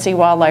the Tennessee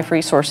Wildlife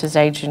Resources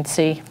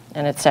Agency,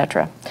 and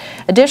etc.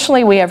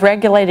 Additionally, we have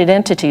regulated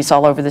entities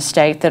all over the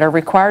state that are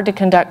required to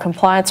conduct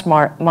compliance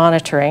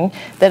monitoring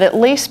that at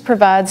least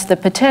provides the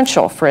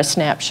potential for a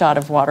snapshot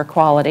of water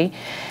quality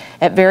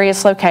at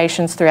various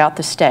locations throughout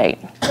the state.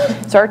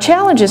 So our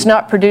challenge is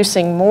not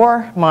producing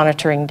more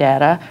monitoring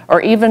data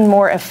or even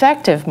more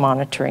effective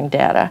monitoring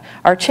data.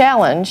 Our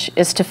challenge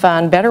is to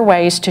find better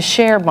ways to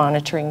share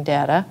monitoring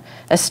data,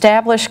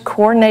 establish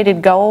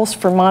coordinated goals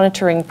for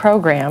monitoring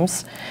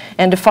programs,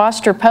 and to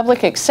foster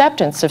public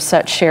acceptance of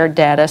such shared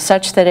data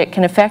such that it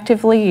can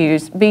effectively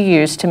be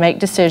used to make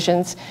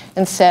decisions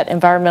and set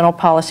environmental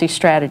policy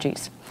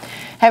strategies.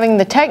 Having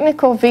the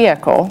technical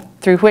vehicle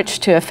through which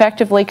to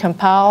effectively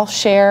compile,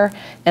 share,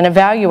 and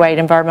evaluate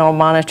environmental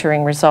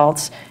monitoring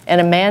results,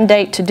 and a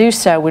mandate to do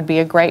so would be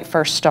a great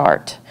first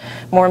start.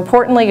 More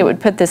importantly, it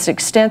would put this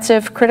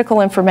extensive,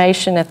 critical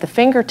information at the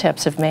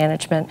fingertips of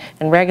management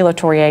and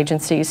regulatory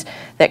agencies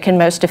that can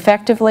most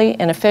effectively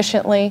and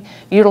efficiently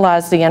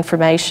utilize the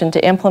information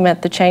to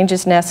implement the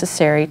changes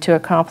necessary to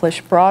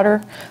accomplish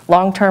broader,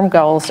 long-term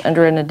goals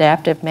under an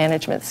adaptive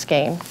management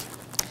scheme.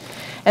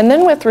 And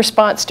then with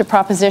response to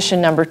proposition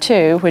number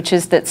 2, which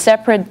is that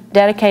separate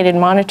dedicated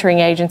monitoring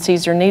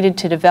agencies are needed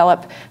to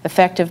develop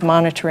effective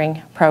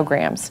monitoring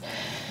programs.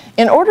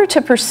 In order to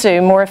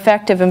pursue more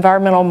effective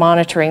environmental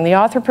monitoring, the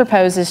author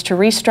proposes to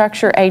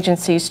restructure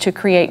agencies to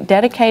create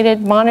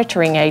dedicated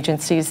monitoring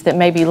agencies that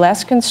may be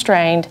less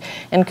constrained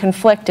and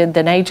conflicted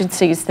than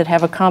agencies that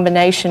have a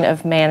combination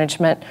of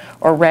management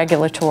or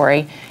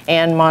regulatory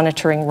and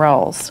monitoring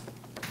roles.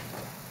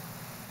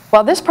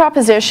 While this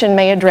proposition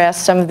may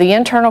address some of the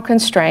internal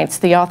constraints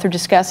the author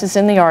discusses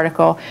in the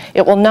article,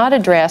 it will not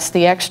address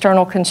the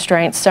external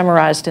constraints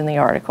summarized in the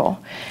article.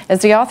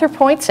 As the author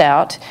points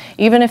out,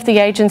 even if the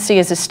agency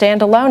is a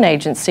standalone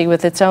agency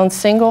with its own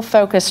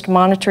single-focused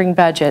monitoring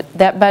budget,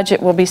 that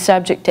budget will be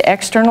subject to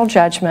external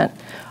judgment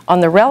on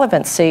the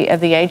relevancy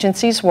of the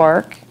agency's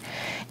work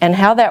and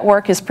how that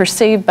work is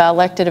perceived by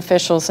elected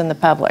officials and the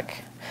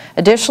public.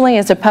 Additionally,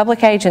 as a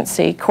public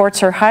agency,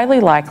 courts are highly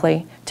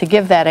likely to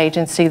give that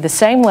agency the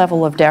same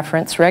level of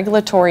deference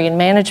regulatory and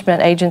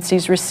management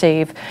agencies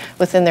receive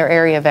within their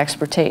area of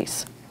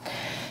expertise.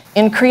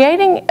 In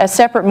creating a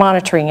separate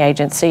monitoring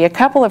agency, a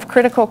couple of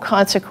critical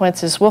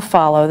consequences will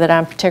follow that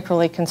I'm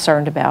particularly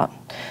concerned about.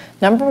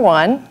 Number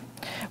one,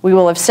 we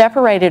will have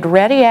separated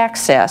ready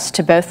access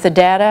to both the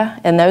data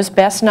and those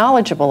best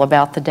knowledgeable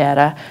about the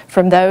data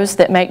from those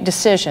that make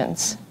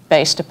decisions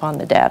based upon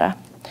the data.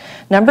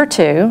 Number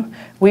two,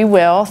 we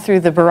will,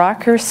 through the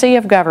bureaucracy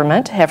of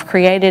government, have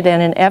created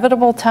an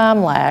inevitable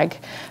time lag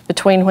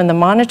between when the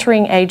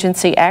monitoring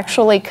agency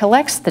actually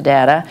collects the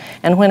data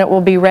and when it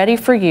will be ready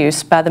for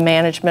use by the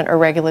management or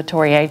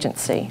regulatory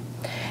agency.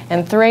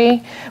 And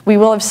three, we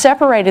will have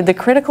separated the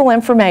critical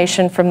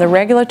information from the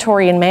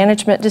regulatory and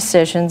management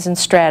decisions and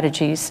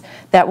strategies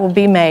that will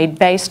be made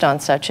based on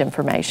such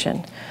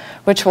information,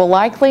 which will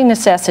likely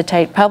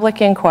necessitate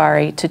public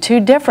inquiry to two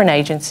different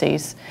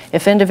agencies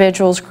if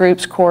individuals,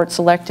 groups, courts,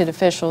 elected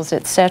officials,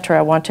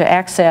 etc. want to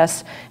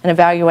access and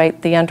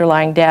evaluate the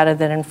underlying data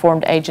that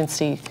informed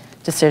agency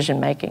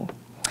decision-making.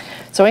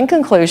 So in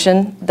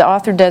conclusion, the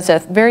author does a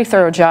very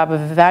thorough job of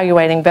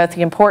evaluating both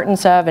the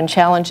importance of and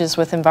challenges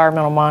with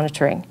environmental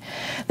monitoring.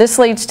 This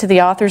leads to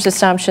the author's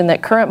assumption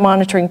that current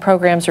monitoring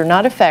programs are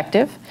not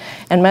effective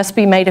and must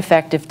be made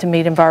effective to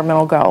meet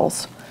environmental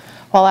goals.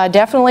 While I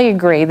definitely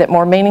agree that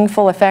more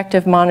meaningful,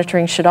 effective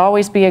monitoring should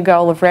always be a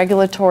goal of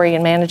regulatory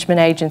and management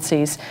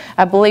agencies,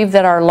 I believe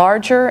that our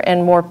larger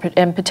and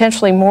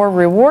potentially more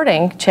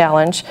rewarding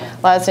challenge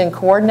lies in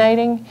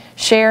coordinating,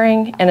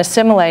 sharing, and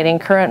assimilating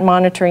current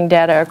monitoring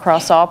data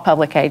across all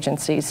public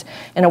agencies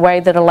in a way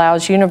that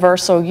allows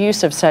universal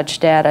use of such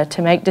data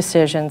to make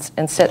decisions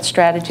and set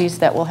strategies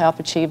that will help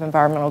achieve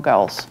environmental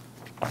goals.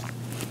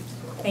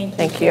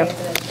 Thank you. For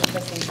those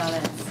interesting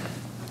comments.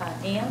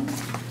 Anne?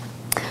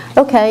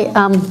 Okay,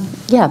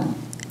 yeah,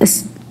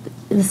 is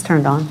this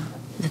turned on?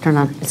 Is it turned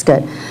on? It's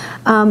good.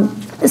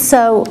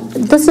 So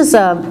this is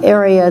an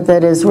area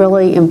that is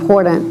really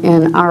important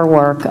in our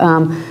work.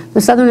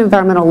 The Southern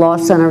Environmental Law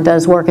Center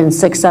does work in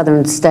 6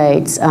 southern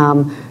states,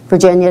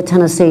 Virginia,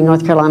 Tennessee,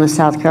 North Carolina,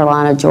 South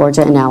Carolina,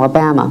 Georgia, and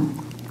Alabama.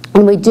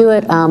 And we do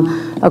it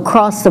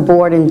across the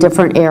board in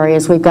different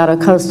areas. We've got a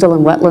coastal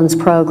and wetlands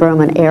program,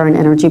 an air and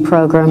energy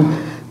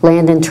program,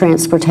 land and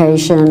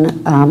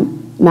transportation,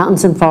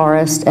 mountains and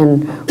forest,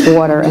 and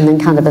water, and then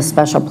kind of a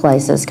special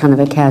places, kind of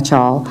a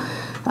catch-all.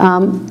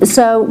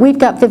 So we've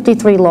got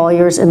 53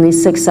 lawyers in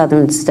these 6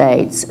 southern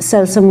states,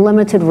 so some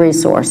limited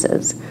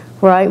resources,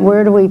 right?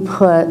 Where do we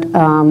put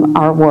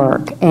our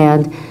work?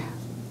 And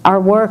our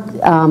work,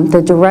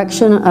 the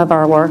direction of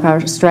our work,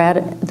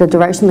 the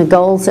direction, the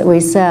goals that we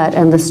set,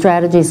 and the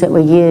strategies that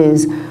we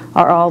use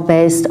are all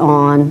based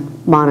on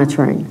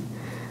monitoring.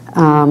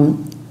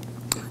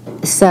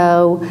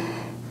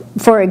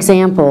 For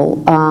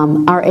example,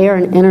 our air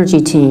and energy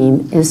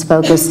team is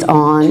focused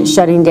on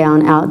shutting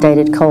down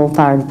outdated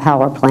coal-fired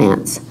power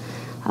plants.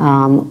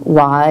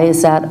 Why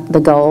is that the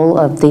goal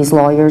of these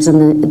lawyers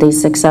in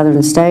these 6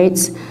 southern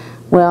states?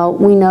 Well,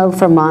 we know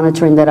from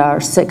monitoring that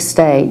our 6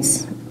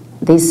 states,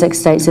 these 6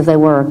 states, if they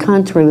were a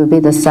country, would be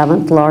the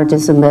 7th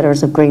largest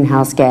emitters of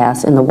greenhouse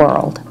gas in the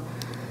world.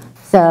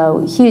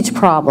 So, huge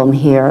problem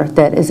here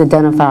that is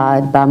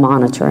identified by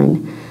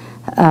monitoring.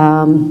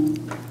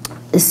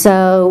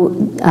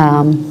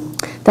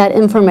 That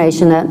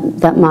information,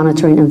 that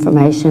monitoring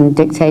information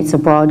dictates a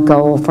broad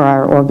goal for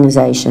our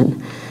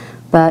organization.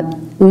 But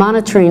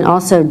monitoring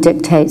also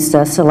dictates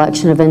the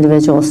selection of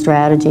individual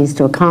strategies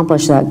to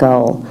accomplish that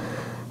goal.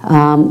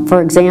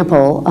 For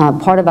example,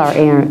 part of our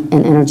air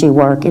and energy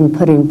work in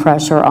putting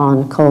pressure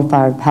on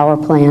coal-fired power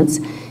plants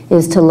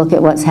is to look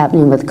at what's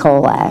happening with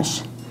coal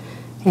ash.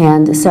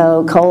 And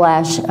so coal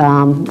ash there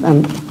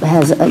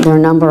are a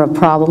number of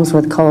problems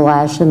with coal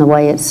ash and the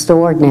way it's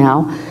stored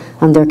now.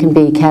 There can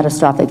be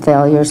catastrophic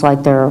failures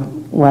like there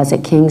was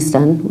at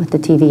Kingston with the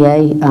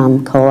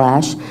TVA coal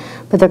ash,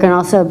 but there can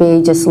also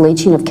be just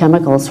leaching of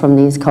chemicals from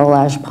these coal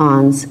ash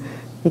ponds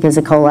because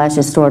the coal ash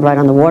is stored right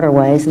on the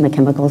waterways and the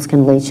chemicals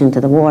can leach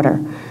into the water.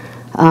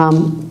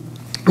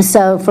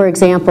 So for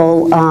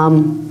example,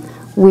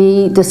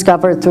 we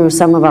discovered through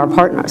some of our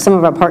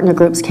partner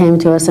groups came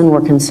to us and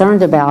were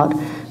concerned about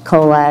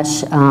coal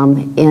ash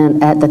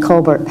at the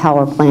Colbert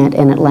power plant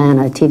in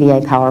Atlanta,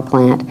 TVA power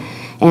plant.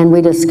 And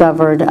we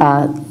discovered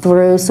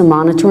through some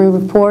monitoring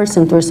reports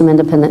and through some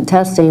independent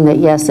testing that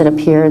yes, it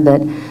appeared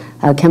that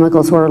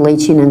chemicals were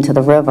leaching into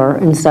the river.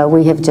 And so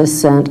we have just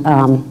sent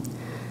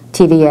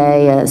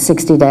TVA a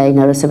 60-day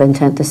notice of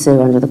intent to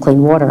sue under the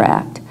Clean Water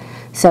Act.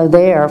 So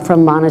there,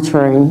 from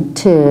monitoring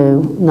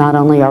to not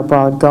only our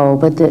broad goal,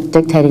 but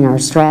dictating our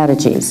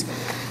strategies.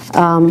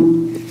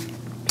 And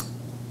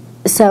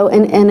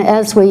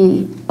as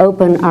we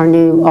open our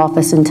new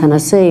office in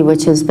Tennessee,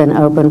 which has been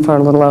open for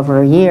a little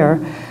over a year,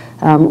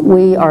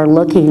 we are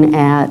looking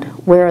at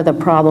where are the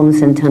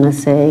problems in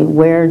Tennessee,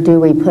 where do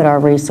we put our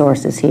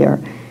resources here?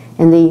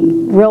 And the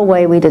real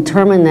way we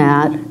determine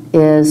that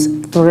is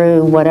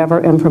through whatever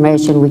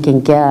information we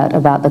can get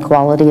about the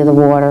quality of the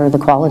water, the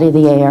quality of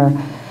the air,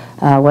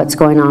 what's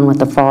going on with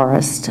the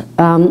forest.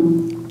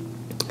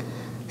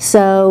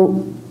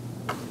 So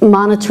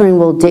monitoring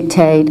will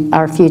dictate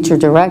our future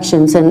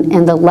directions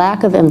and the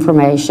lack of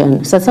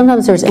information. So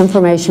sometimes there's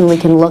information we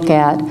can look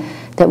at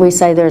that we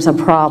say there's a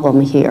problem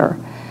here.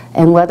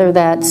 And whether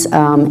that's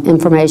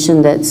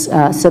information that's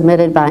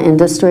submitted by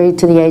industry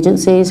to the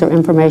agencies or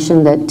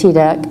information that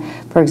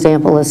TDEC, for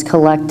example, is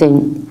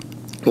collecting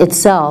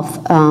itself,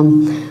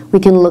 we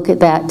can look at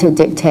that to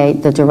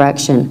dictate the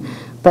direction.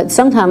 But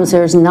sometimes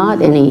there's not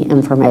any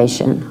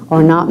information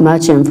or not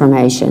much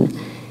information.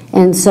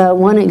 And so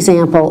one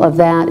example of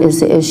that is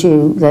the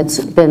issue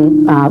that's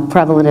been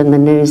prevalent in the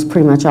news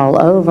pretty much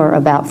all over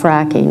about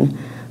fracking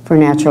for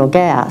natural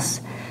gas.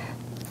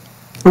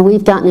 And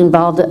we've gotten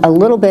involved a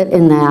little bit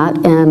in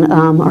that and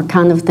are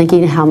kind of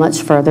thinking how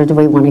much further do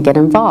we want to get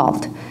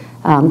involved.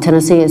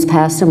 Tennessee has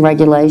passed some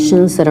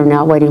regulations that are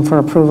now waiting for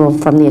approval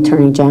from the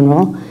Attorney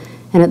General.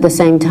 And at the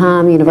same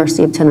time,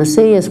 University of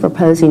Tennessee is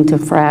proposing to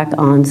frack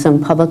on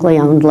some publicly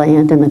owned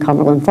land in the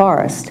Cumberland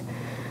Forest.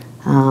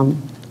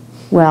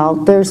 Well,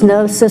 there's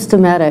no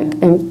systematic,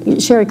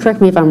 and Shari, correct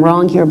me if I'm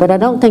wrong here, but I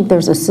don't think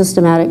there's a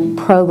systematic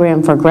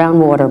program for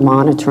groundwater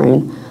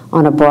monitoring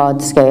on a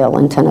broad scale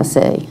in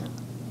Tennessee.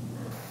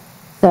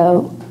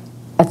 So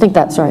I think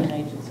that's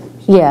right.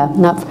 Yeah,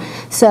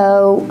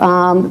 so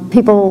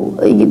people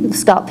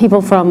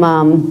from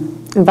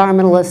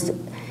environmentalists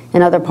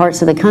in other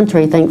parts of the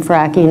country think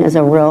fracking is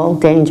a real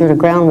danger to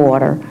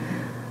groundwater.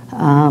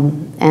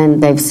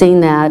 And they've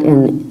seen that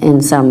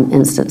in some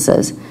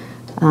instances.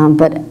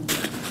 But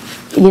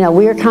you know,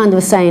 we're kind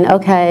of saying,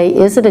 okay,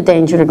 is it a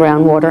danger to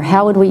groundwater?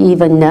 How would we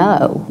even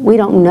know? We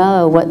don't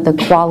know what the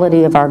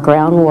quality of our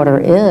groundwater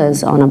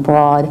is on a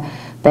broad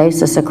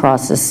basis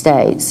across the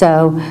state.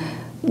 So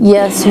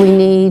yes, we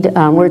need,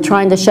 we're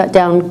trying to shut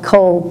down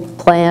coal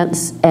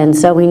plants, and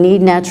so we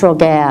need natural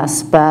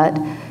gas, but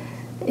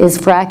is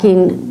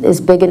fracking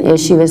as big an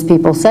issue as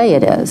people say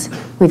it is?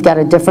 We've got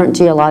a different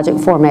geologic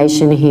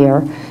formation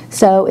here.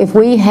 So if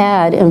we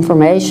had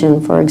information,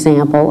 for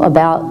example,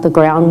 about the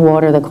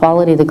groundwater, the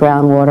quality of the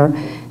groundwater,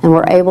 and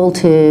we're able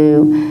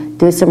to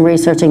do some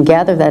research and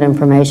gather that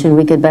information,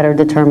 we could better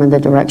determine the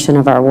direction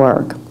of our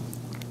work.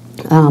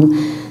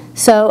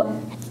 So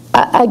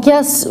I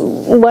guess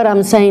what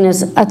I'm saying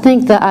is I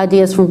think the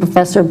ideas from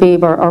Professor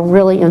Biber are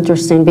really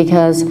interesting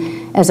because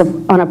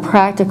on a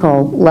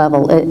practical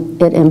level,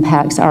 it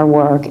impacts our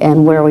work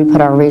and where we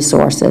put our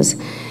resources.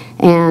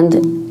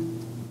 And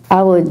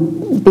I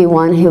would be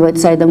one who would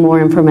say the more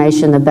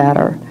information, the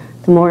better.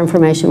 The more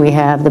information we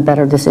have, the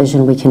better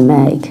decision we can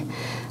make.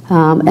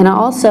 And I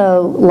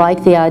also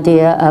like the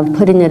idea of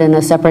putting it in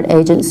a separate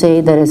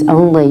agency that is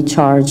only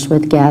charged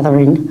with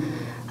gathering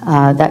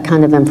that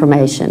kind of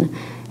information.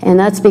 And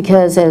that's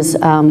because, as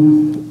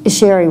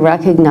Shari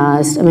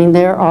recognized, I mean,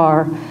 there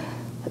are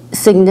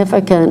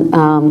significant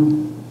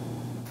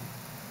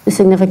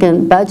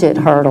budget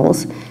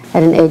hurdles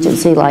at an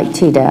agency like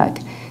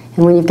TDEC.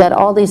 And when you've got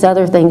all these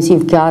other things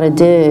you've got to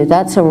do,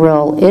 that's a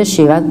real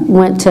issue. I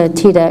went to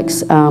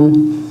TDEC's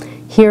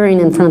hearing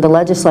in front of the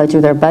legislature,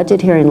 their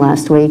budget hearing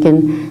last week,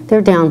 and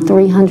they're down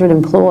 300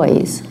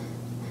 employees.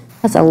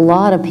 That's a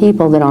lot of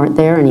people that aren't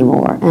there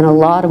anymore, and a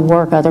lot of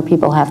work other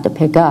people have to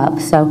pick up.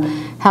 So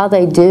how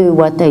they do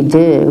what they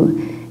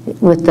do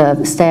with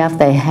the staff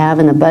they have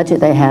and the budget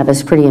they have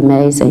is pretty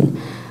amazing.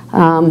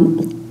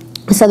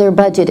 So there are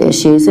budget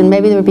issues, and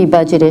maybe there would be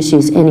budget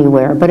issues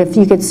anywhere, but if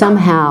you could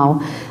somehow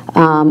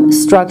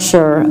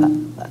structure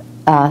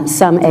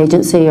some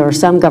agency or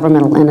some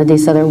governmental entity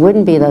so there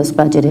wouldn't be those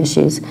budget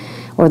issues,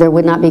 or there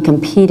would not be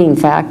competing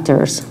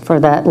factors for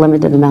that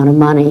limited amount of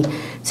money,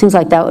 it seems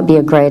like that would be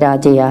a great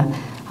idea.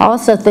 I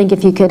also think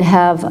if you could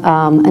have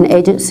an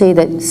agency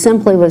that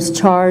simply was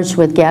charged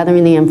with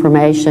gathering the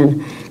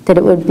information, that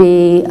it would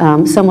be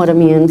somewhat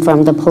immune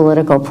from the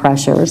political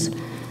pressures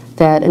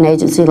that an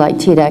agency like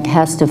TDEC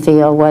has to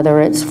feel,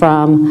 whether it's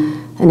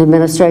from an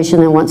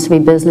administration that wants to be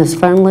business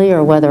friendly,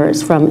 or whether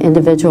it's from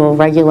individual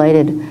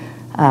regulated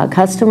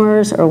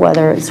customers, or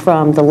whether it's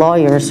from the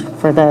lawyers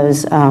for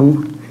those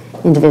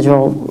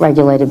individual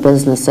regulated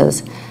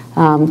businesses.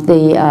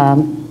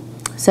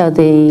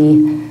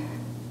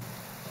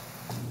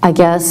 I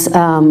guess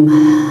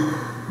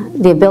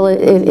the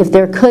ability, if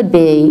there could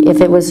be, if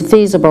it was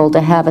feasible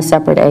to have a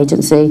separate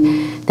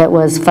agency that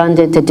was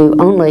funded to do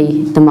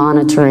only the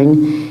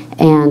monitoring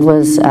and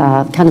was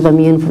kind of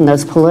immune from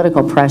those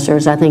political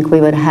pressures, I think we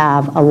would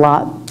have a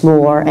lot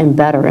more and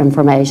better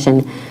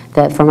information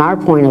that, from our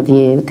point of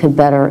view, could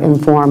better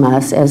inform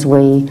us as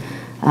we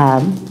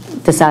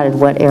decided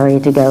what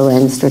area to go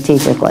in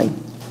strategically.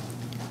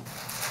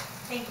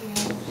 Thank you.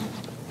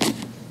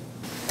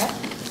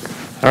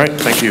 All right,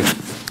 thank you.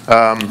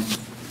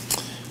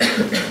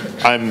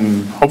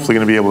 I'm hopefully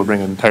going to be able to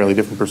bring an entirely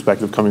different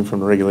perspective coming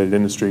from the regulated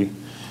industry.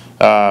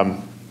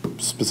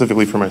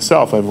 Specifically for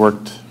myself, I've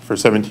worked for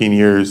 17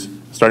 years,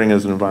 starting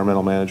as an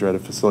environmental manager at a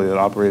facility that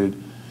operated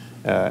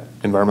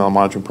environmental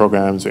monitoring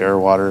programs, air,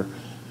 water,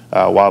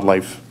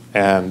 wildlife.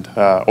 And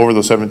over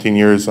those 17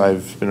 years,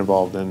 I've been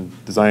involved in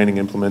designing,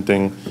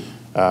 implementing,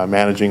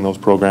 managing those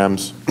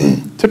programs.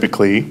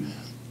 Typically,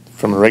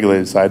 from a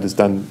regulated side, is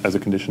done as a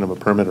condition of a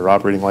permit or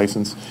operating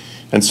license.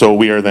 And so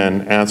we are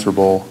then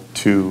answerable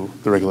to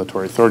the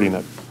regulatory authority in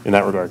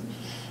that regard.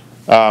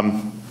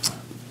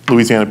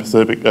 Louisiana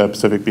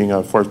Pacific being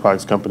a forest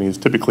products company is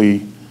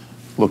typically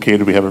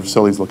located, we have our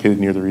facilities located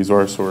near the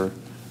resource, or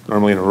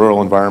normally in a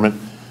rural environment.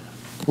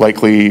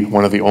 Likely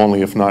one of the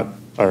only, if not,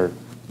 or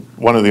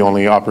one of the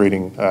only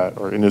operating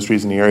or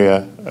industries in the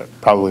area,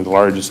 probably the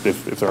largest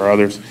if there are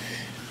others.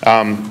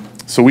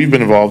 So we've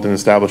been involved in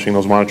establishing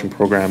those monitoring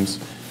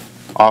programs,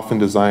 often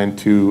designed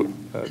to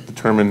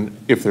determine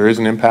if there is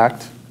an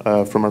impact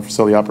from our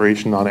facility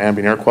operation on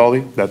ambient air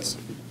quality. That's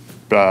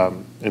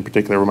in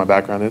particular where my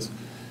background is.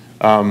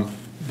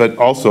 But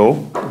also,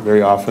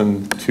 very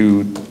often,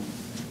 to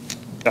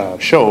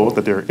show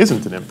that there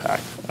isn't an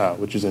impact,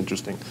 which is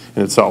interesting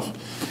in itself.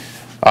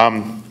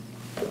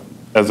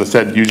 As I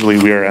said,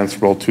 usually we are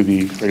answerable to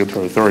the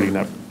regulatory authority in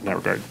that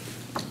regard.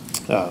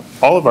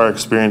 All of our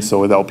experience,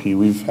 though, with LP,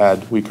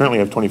 we currently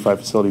have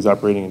 25 facilities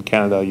operating in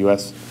Canada,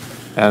 US,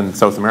 and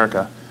South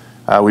America.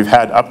 We've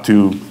had up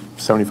to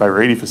 75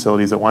 or 80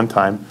 facilities at one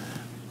time.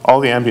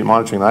 All the ambient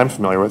monitoring that I'm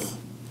familiar with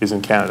is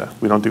in Canada.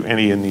 We don't do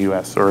any in the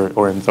US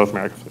or in South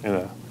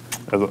America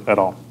at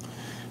all.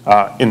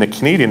 In the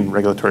Canadian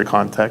regulatory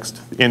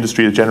context, the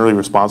industry is generally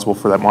responsible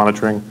for that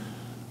monitoring.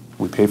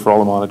 We pay for all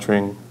the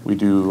monitoring. We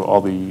do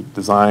all the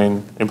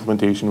design,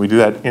 implementation. We do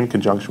that in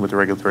conjunction with the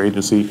regulatory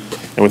agency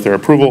and with their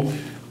approval,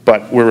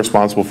 but we're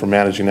responsible for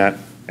managing that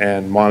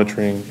and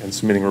monitoring and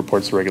submitting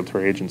reports to the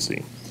regulatory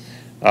agency.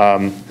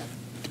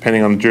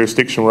 Depending on the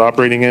jurisdiction we're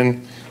operating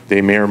in,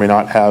 they may or may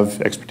not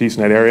have expertise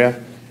in that area,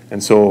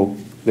 and so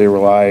they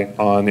rely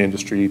on the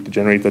industry to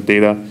generate that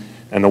data.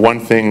 And the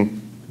one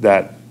thing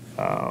that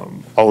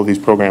all of these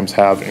programs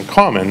have in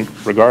common,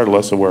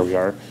 regardless of where we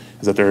are,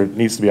 is that there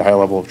needs to be a high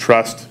level of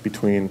trust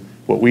between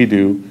what we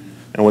do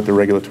and what the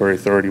regulatory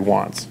authority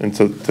wants. And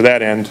so to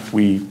that end,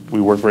 we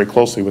work very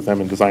closely with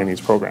them in designing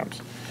these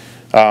programs.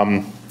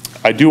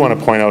 I do want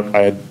to point out,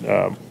 I had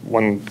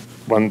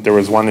there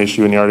was one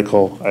issue in the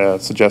article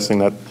suggesting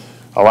that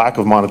a lack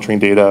of monitoring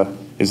data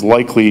is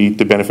likely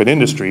to benefit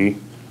industry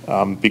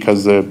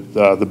because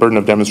the burden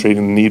of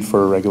demonstrating the need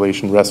for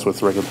regulation rests with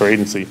the regulatory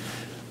agency.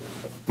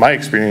 My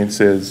experience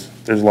is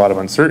there's a lot of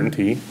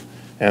uncertainty,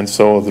 and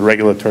so the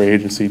regulatory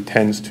agency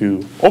tends to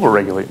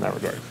overregulate in that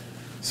regard.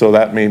 So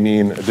that may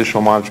mean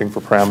additional monitoring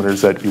for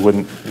parameters that you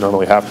wouldn't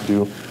normally have to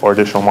do, or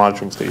additional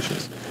monitoring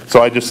stations.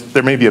 So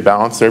there may be a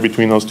balance there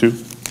between those two.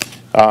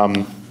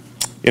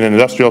 In an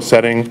industrial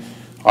setting,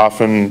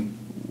 often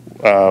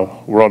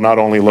we're not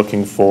only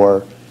looking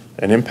for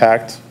an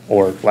impact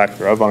or lack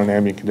thereof on an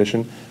ambient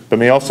condition, but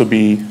may also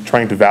be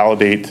trying to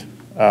validate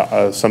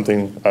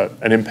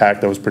an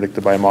impact that was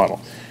predicted by a model.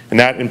 And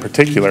that in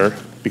particular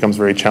becomes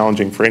very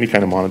challenging for any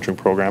kind of monitoring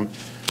program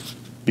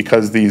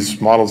because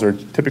these models are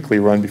typically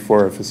run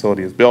before a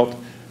facility is built.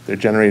 They're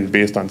generated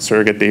based on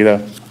surrogate data,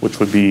 which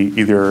would be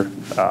either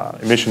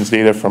emissions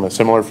data from a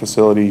similar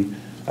facility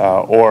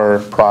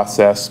or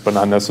process, but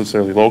not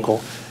necessarily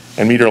local,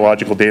 and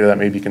meteorological data that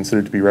may be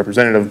considered to be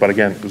representative, but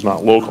again, is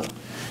not local.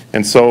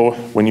 And so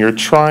when you're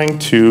trying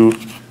to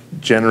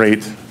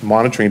generate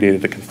monitoring data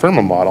to confirm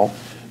a model,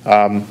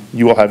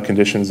 you will have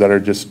conditions that are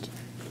just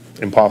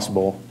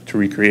impossible to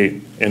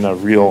recreate in a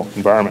real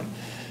environment.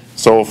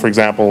 So for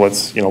example,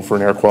 let's, for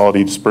an air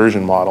quality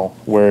dispersion model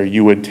where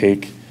you would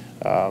try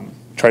to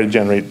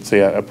generate,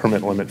 say, a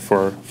permit limit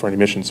for an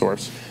emission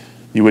source.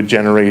 You would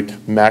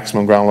generate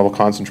maximum ground level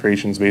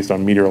concentrations based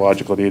on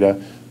meteorological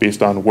data,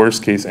 based on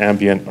worst case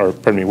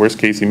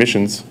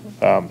emissions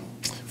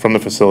from the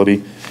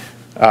facility.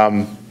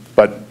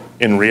 But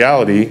in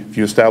reality, if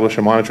you establish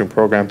a monitoring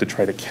program to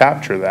try to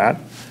capture that,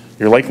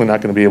 you're likely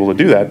not going to be able to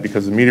do that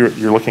because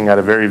you're looking at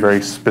a very,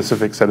 very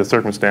specific set of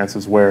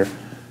circumstances where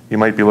you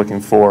might be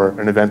looking for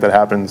an event that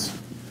happens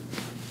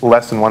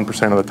less than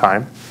 1% of the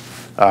time,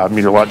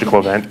 meteorological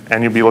event,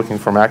 and you'll be looking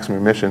for maximum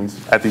emissions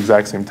at the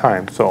exact same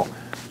time. So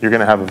you're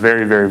going to have a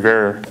very, very,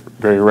 very,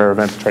 very rare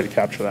event to try to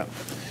capture that.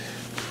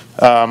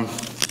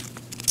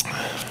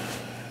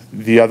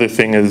 The other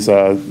thing is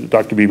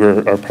Professor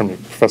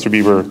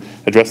Biber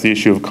addressed the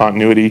issue of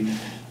continuity.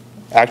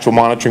 Actual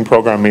monitoring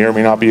program may or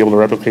may not be able to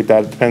replicate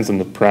that. It depends on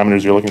the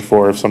parameters you're looking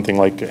for. If something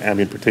like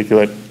ambient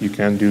particulate, you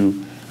can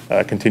do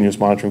continuous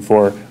monitoring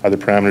for. Other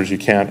parameters you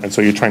can't. And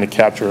so you're trying to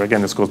capture,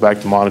 again, this goes back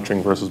to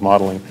monitoring versus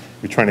modeling.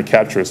 You're trying to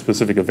capture a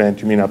specific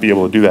event. You may not be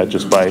able to do that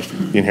just by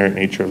the inherent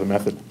nature of the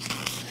method.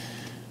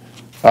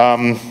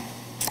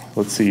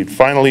 Let's see.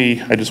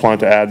 Finally, I just wanted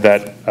to add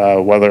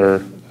that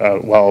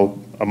while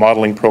a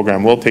modeling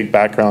program will take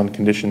background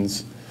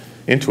conditions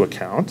into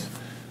account,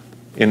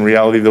 in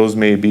reality, those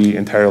may be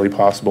entirely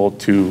possible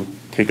to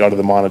take out of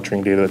the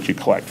monitoring data that you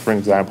collect. For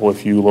example,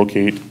 if you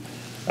locate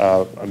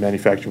a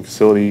manufacturing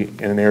facility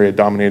in an area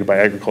dominated by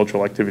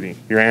agricultural activity,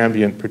 your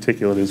ambient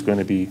particulate is going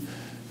to be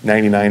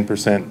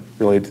 99%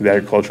 related to the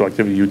agricultural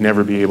activity. You'd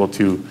never be able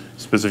to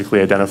specifically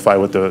identify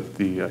what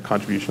the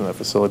contribution of that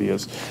facility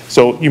is.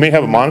 So you may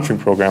have a monitoring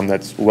program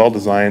that's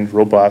well-designed,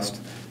 robust,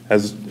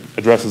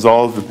 addresses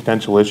all of the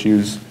potential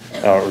issues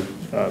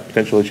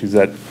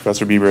that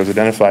Professor Biber has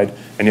identified,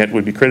 and yet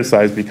would be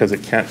criticized because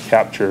it can't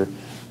capture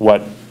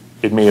what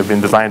it may have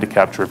been designed to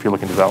capture if you're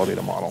looking to validate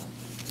a model.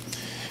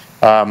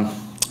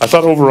 I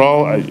thought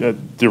overall,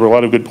 there were a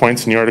lot of good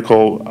points in the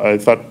article. I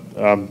thought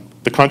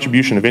the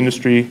contribution of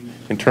industry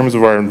in terms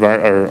of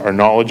our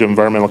knowledge of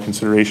environmental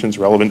considerations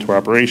relevant to our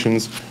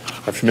operations,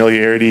 our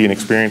familiarity and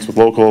experience with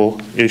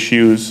local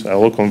issues,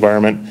 local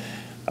environment.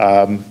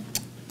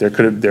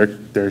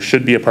 There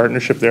should be a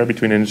partnership there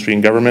between industry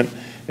and government.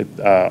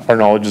 Our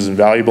knowledge is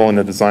invaluable in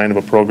the design of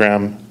a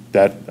program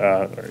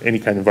or any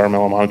kind of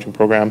environmental monitoring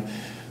program.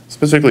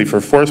 Specifically for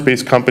a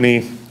forest-based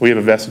company, we have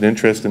a vested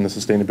interest in the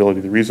sustainability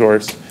of the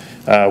resource.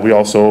 We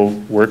also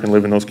work and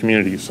live in those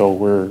communities, so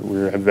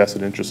we have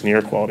vested interest in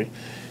air quality.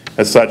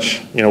 As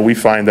such, we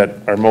find that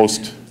our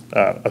most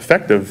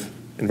effective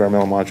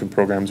environmental monitoring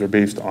programs are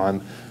based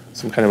on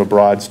some kind of a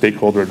broad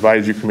stakeholder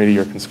advisory committee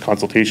or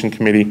consultation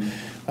committee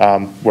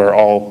where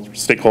all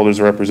stakeholders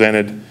are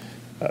represented.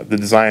 The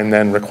design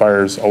then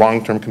requires a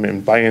long-term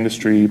commitment by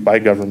industry, by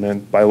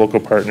government, by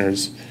local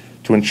partners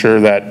to ensure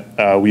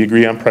that we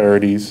agree on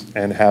priorities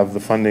and have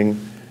the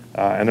funding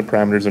and the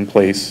parameters in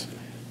place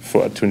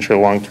to ensure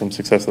long-term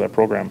success of that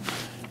program,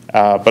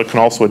 but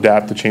can also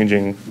adapt to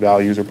changing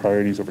values or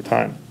priorities over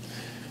time.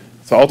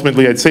 So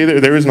ultimately, I'd say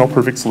that there is no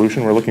perfect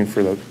solution. We're looking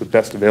for the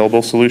best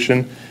available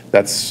solution.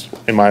 That's,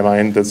 in my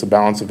mind, that's a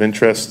balance of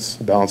interests,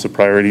 a balance of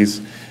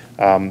priorities.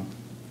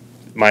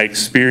 My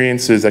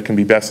experience is that can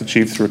be best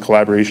achieved through a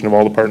collaboration of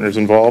all the partners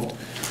involved,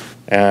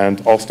 and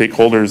all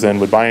stakeholders then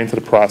would buy into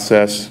the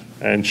process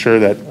and ensure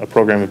that a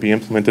program would be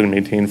implemented and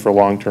maintained for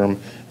long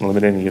term and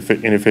limit any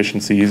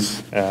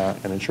inefficiencies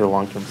and ensure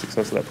long-term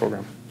success of that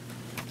program.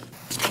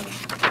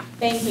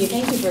 Thank you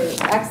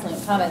for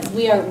excellent comments.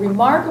 We are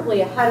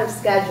remarkably ahead of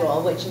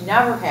schedule, which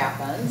never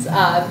happens.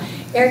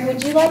 Eric,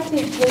 would you like to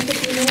take a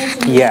few minutes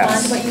and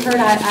respond to what you heard?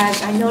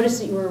 I noticed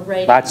that you were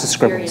writing lots of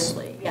scribbles.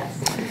 furiously.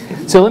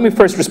 Yes. So let me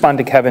first respond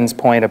to Kevin's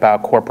point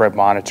about corporate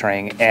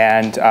monitoring.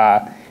 And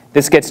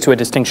this gets to a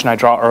distinction I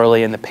draw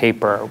early in the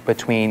paper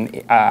between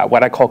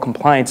what I call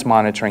compliance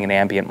monitoring and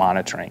ambient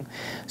monitoring.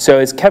 So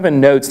as Kevin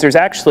notes, there's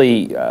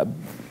actually,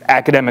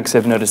 academics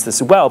have noticed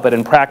this as well, but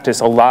in practice,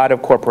 a lot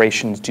of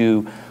corporations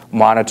do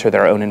monitor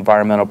their own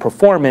environmental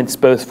performance,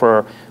 both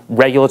for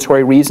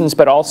regulatory reasons,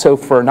 but also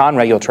for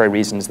non-regulatory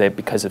reasons,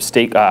 because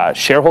of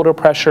shareholder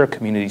pressure,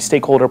 community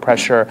stakeholder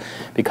pressure,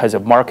 because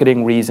of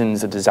marketing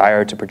reasons, a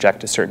desire to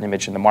project a certain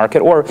image in the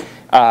market, or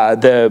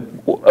the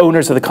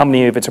owners of the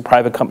company, if it's a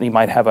private company,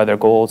 might have other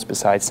goals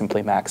besides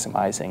simply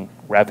maximizing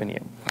revenue.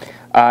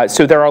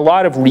 So there are a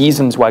lot of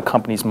reasons why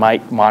companies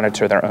might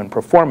monitor their own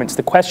performance.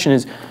 The question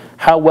is,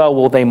 how well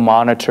will they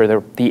monitor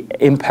the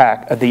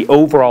impact of the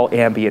overall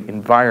ambient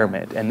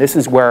environment? And this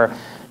is where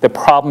the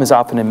problem is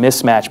often a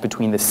mismatch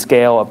between the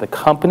scale of the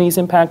company's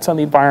impacts on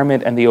the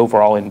environment and the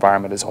overall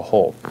environment as a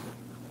whole.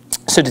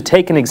 So to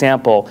take an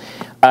example,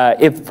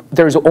 if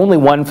there's only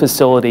one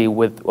facility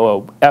with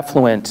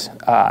effluent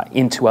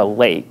into a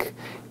lake,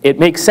 it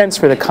makes sense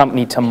for the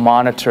company to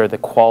monitor the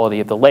quality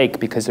of the lake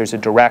because there's a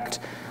direct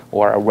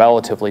or a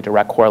relatively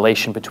direct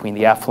correlation between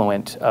the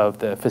effluent of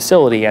the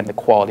facility and the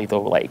quality of the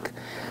lake.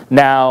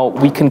 Now,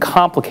 we can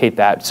complicate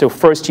that. So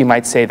first, you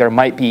might say there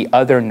might be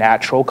other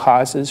natural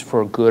causes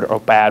for good or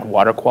bad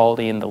water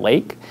quality in the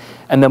lake.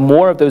 And the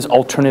more of those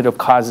alternative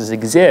causes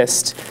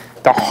exist,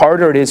 the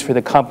harder it is for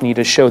the company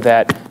to show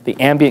that the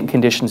ambient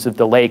conditions of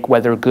the lake,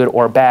 whether good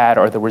or bad,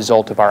 are the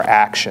result of our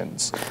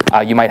actions.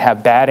 You might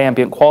have bad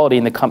ambient quality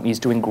and the company's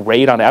doing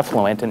great on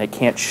effluent and it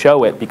can't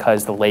show it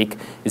because the lake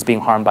is being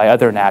harmed by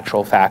other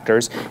natural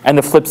factors. And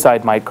the flip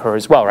side might occur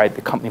as well, right?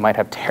 The company might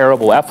have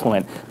terrible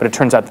effluent, but it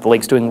turns out that the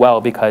lake's doing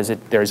well because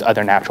there's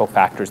other natural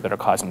factors that are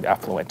causing the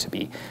effluent to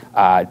be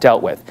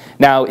dealt with.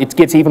 Now, it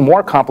gets even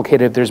more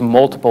complicated if there's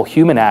multiple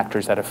human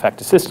actors that affect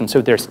the system. So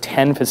if there's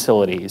 10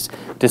 facilities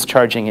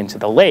discharging into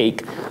the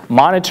lake,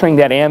 monitoring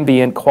that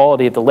ambient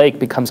quality of the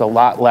lake makes a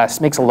lot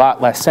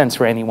less sense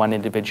for any one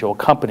individual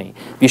company.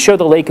 If you show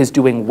the lake is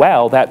doing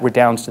well, that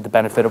redounds to the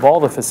benefit of all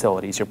the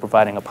facilities. You're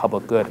providing a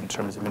public good in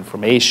terms of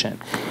information.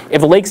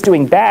 If the lake's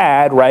doing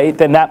bad, right,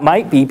 then that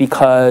might be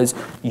because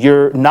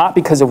not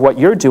because of what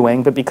you're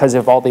doing, but because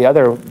of all the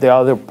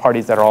other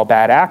parties that are all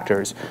bad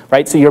actors,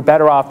 right? So you're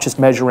better off just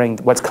measuring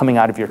what's coming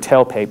out of your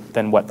tailpipe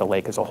than what the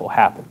lake as a whole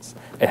happens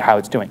and how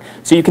it's doing.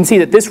 So you can see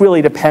that this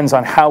really depends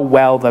on how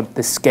well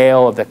the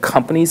scale of the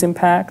company's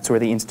impacts or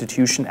the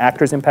institution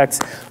actors' impacts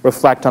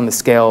reflect on the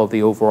scale of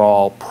the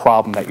overall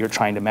problem that you're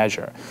trying to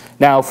measure.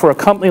 Now, for a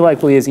company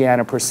like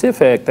Louisiana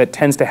Pacific that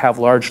tends to have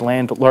larger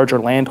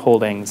land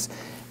holdings,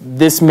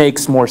 this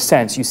makes more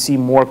sense. You see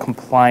more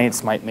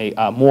compliance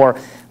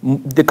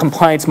the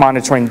compliance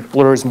monitoring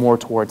blurs more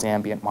towards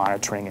ambient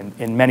monitoring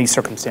in many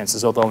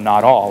circumstances, although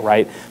not all,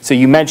 right? So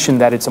you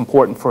mentioned that it's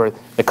important for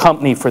the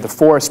company, for the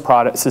forest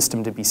product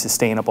system to be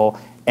sustainable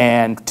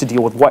and to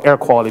deal with air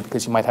quality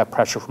because you might have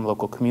pressure from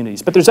local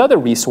communities. But there's other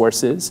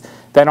resources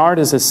that aren't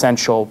as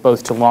essential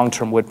both to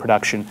long-term wood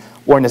production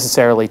or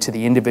necessarily to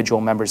the individual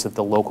members of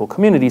the local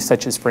community,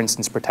 such as, for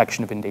instance,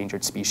 protection of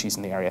endangered species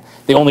in the area.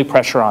 The only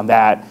pressure on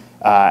that,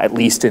 at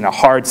least in a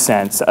hard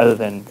sense, other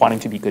than wanting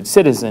to be good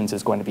citizens,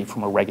 is going to be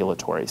from a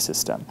regulatory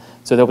system.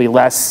 So there'll be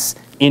less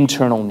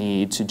internal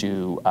need to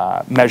do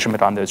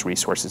measurement on those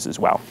resources as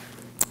well.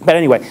 But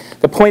anyway,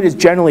 the point is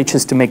generally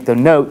just to make the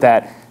note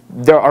that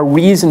there are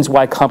reasons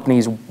why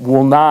companies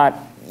will not,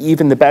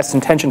 even the best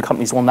intentioned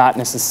companies will not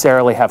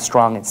necessarily have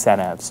strong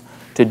incentives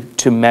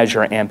to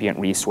measure ambient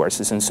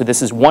resources. And so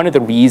this is one of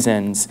the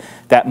reasons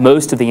that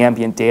most of the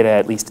ambient data,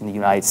 at least in the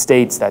United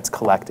States, that's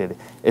collected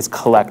is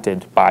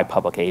collected by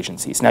public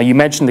agencies. Now, you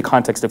mentioned in the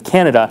context of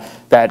Canada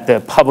that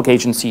the public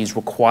agencies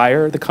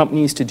require the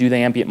companies to do the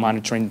ambient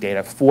monitoring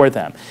data for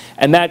them.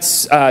 And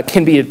that's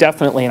can be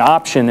definitely an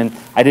option, and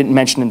I didn't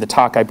mention in the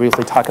talk, I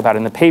briefly talk about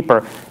in the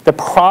paper. The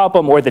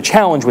problem or the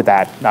challenge with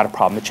that, not a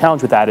problem, the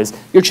challenge with that is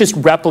you're just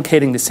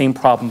replicating the same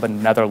problem but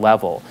another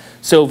level.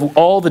 So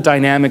all the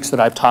dynamics that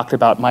I've talked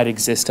about might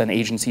exist on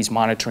agencies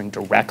monitoring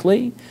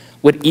directly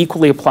would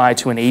equally apply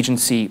to an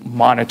agency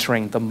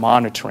monitoring the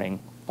monitoring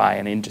by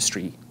an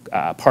industry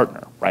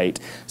partner, right?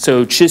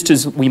 So just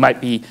as we might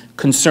be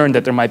concerned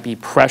that there might be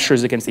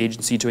pressures against the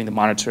agency doing the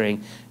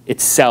monitoring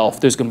itself,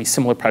 there's going to be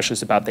similar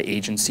pressures about the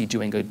agency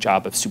doing a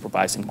job of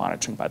supervising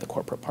monitoring by the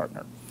corporate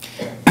partner.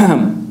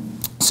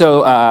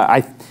 So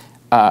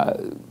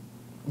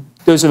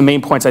those are the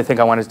main points I think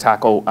I wanted to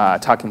tackle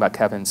talking about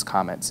Kevin's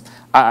comments.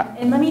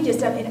 And let me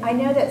just, I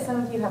know that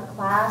some of you have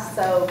class,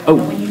 so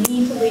when you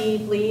need to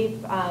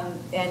leave,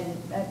 and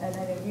I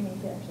know you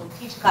need to actually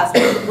teach class,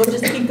 but we'll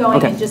just keep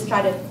going and just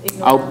try to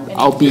ignore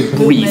I'll be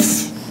brief.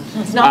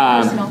 It's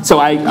not personal. So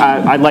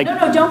I'd like...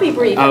 No, don't be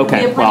brief. Okay,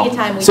 we have plenty of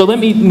time. So let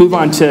me move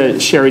on to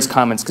Shari's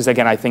comments, because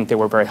again, I think they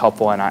were very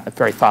helpful and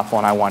very thoughtful,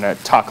 and I want to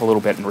talk a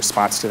little bit in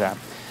response to them.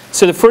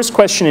 So the first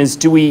question is,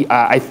 do we,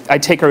 I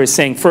take her as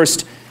saying,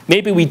 first,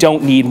 maybe we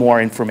don't need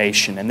more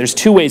information. And there's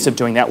two ways of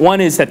doing that.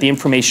 One is that the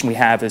information we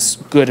have is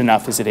good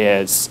enough as it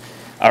is,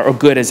 or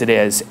good as it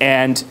is.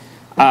 And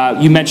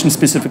you mentioned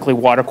specifically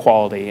water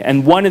quality.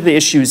 And one of the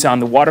issues on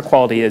the water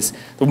quality is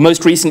the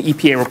most recent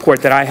EPA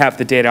report that I have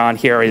the data on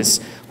here is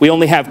we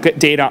only have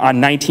data on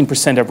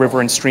 19% of river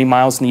and stream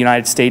miles in the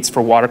United States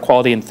for water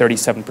quality and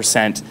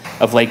 37%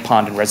 of lake,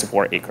 pond, and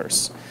reservoir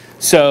acres.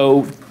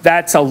 So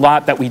that's a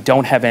lot that we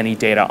don't have any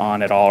data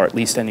on at all, or at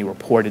least any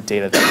reported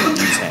data that we're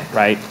using,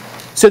 right?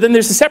 So then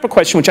there's a separate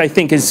question, which I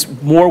think is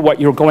more what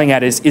you're going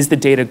at, is the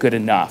data good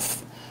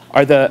enough?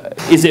 Are the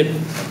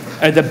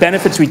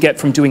benefits we get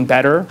from doing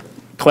better,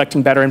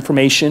 collecting better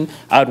information,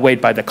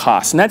 outweighed by the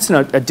cost? And that's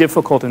a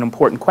difficult and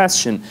important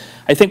question.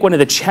 I think one of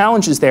the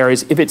challenges there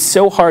is if it's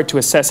so hard to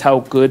assess how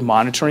good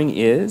monitoring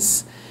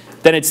is,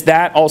 then it's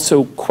that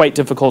also quite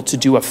difficult to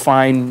do a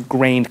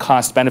fine-grained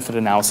cost-benefit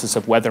analysis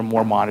of whether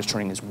more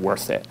monitoring is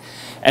worth it.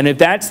 And if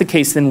that's the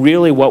case, then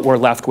really what we're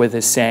left with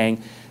is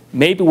saying,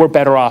 maybe we're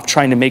better off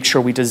trying to make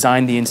sure we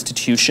design the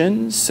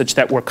institutions such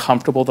that we're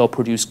comfortable they'll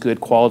produce good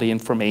quality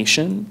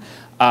information,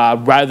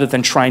 rather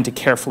than trying to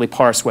carefully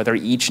parse whether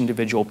each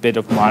individual bit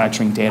of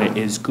monitoring data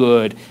is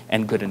good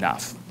and good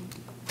enough.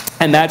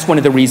 And that's one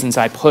of the reasons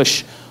I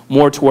push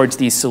more towards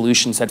these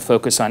solutions that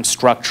focus on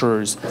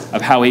structures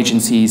of how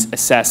agencies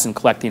assess and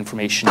collect the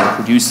information and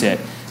produce it,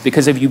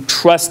 Because if you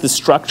trust the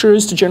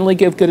structures to generally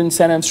give good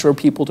incentives for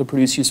people to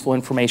produce useful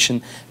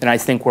information, then I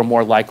think we're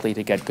more likely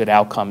to get good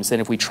outcomes than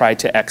if we try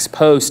to ex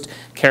post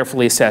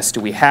carefully assess, do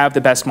we have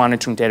the best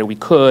monitoring data we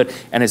could,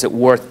 and is it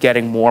worth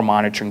getting more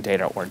monitoring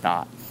data or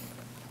not?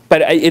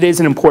 But it is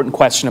an important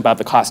question about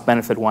the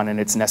cost-benefit one, and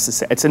it's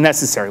a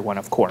necessary one,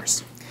 of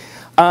course.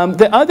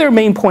 The other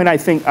main point I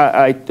think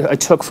I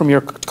took from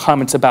your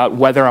comments about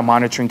whether our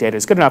monitoring data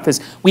is good enough is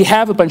we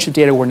have a bunch of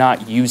data, we're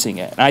not using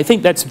it. And I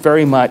think that's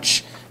very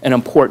much an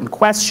important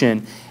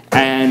question.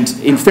 And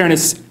in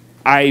fairness,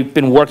 I've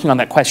been working on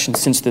that question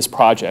since this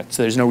project,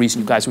 so there's no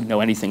reason you guys would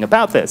know anything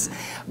about this.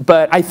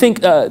 But I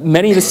think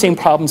many of the same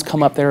problems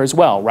come up there as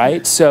well,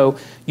 right? So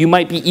you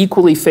might be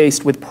equally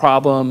faced with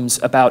problems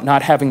about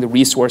not having the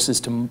resources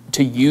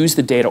to use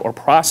the data or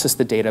process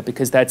the data,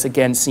 because that's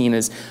again seen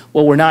as,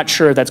 well, we're not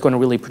sure that's going to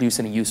really produce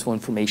any useful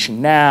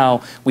information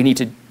now. We need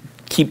to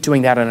keep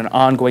doing that on an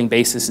ongoing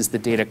basis as the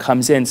data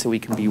comes in so we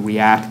can be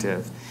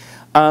reactive.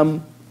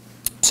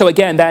 So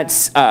again,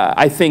 that's,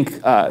 I think,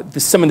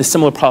 some of the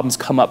similar problems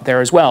come up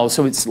there as well.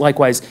 So it's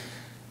likewise,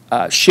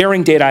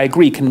 sharing data, I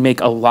agree, can make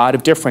a lot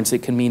of difference.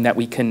 It can mean that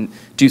we can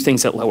do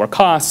things at lower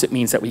costs. It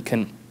means that we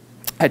can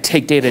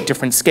take data at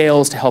different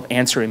scales to help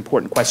answer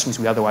important questions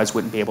we otherwise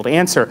wouldn't be able to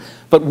answer.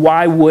 But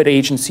why would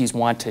agencies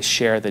want to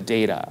share the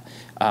data?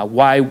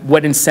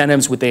 What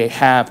incentives would they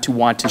have to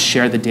want to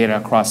share the data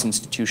across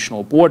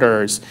institutional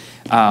borders?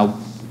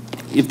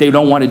 If they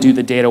don't want to do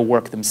the data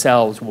work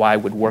themselves, why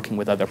would working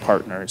with other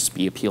partners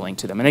be appealing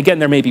to them? And again,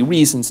 there may be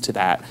reasons to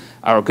that,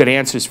 or good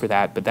answers for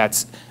that, but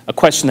that's a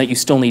question that you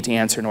still need to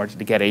answer in order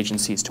to get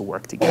agencies to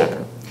work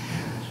together.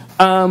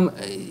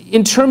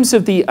 In terms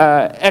of the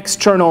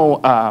external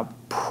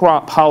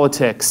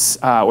politics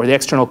or the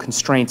external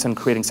constraints on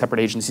creating separate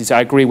agencies,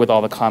 I agree with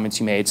all the comments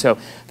you made. So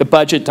the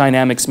budget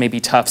dynamics may be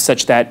tough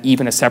such that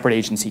even a separate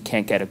agency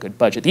can't get a good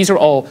budget. These are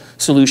all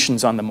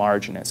solutions on the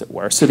margin, as it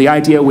were. So the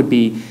idea would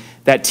be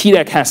that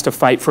TDEC has to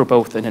fight for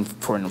both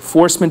for an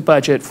enforcement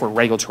budget, for a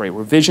regulatory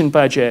revision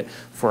budget,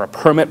 for a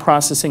permit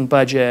processing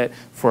budget,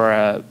 for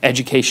an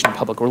education and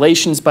public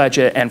relations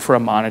budget, and for a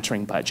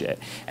monitoring budget.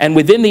 And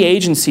within the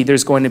agency,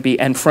 there's going to be,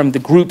 and from the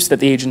groups that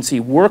the agency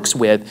works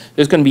with,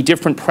 there's going to be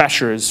different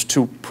pressures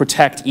to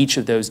protect each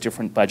of those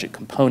different budget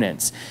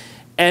components.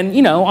 And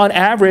you know, on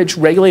average,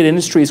 regulated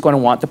industry is going to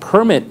want the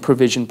permit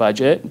provision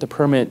budget, the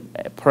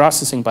permit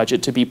processing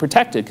budget to be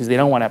protected because they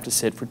don't want to have to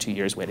sit for 2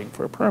 years waiting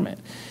for a permit.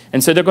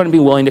 And so they're going to be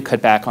willing to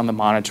cut back on the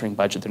monitoring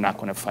budget. They're not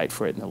going to fight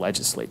for it in the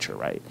legislature,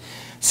 right?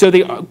 So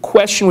the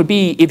question would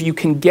be, if you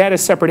can get a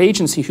separate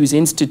agency whose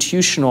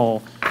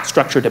institutional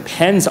structure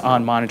depends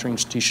on monitoring,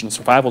 institutional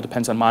survival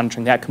depends on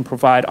monitoring, that can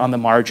provide on the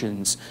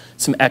margins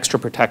some extra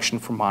protection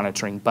for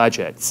monitoring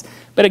budgets.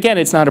 But again,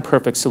 it's not a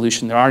perfect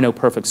solution. There are no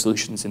perfect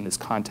solutions in this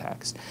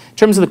context. In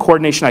terms of the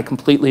coordination, I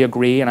completely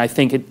agree, and I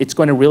think it's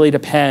going to really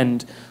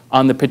depend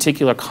on the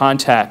particular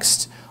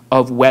context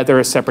of whether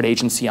a separate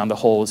agency on the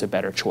whole is a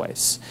better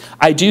choice.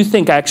 I do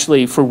think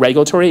actually for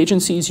regulatory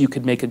agencies, you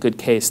could make a good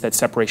case that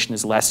separation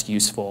is less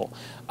useful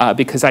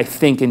because I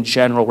think in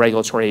general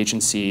regulatory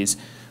agencies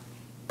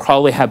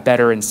probably have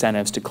better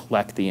incentives to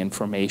collect the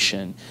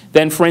information.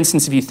 Then for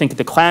instance, if you think of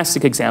the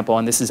classic example,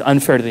 and this is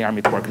unfair to the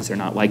Army Corps because they're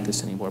not like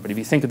this anymore, but if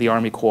you think of the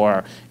Army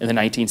Corps in the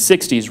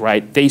 1960s,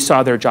 right, they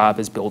saw their job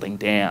as building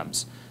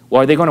dams.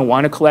 Well, are they going to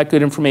want to collect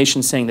good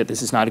information saying that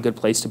this is not a good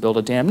place to build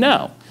a dam?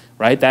 No,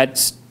 right?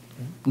 That's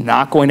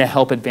not going to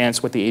help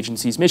advance what the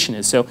agency's mission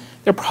is. So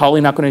they're probably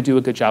not going to do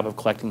a good job of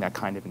collecting that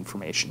kind of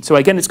information. So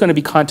again, it's going to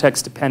be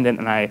context dependent,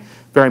 and I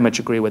very much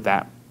agree with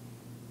that.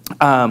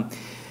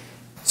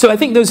 So I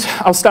think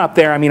I'll stop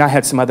there. I mean, I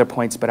had some other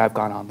points, but I've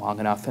gone on long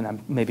enough,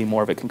 and maybe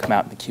more of it can come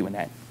out in the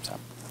Q&A. So.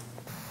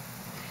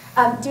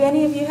 Do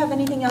any of you have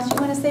anything else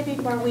you want to say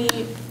before we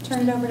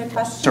turn it over to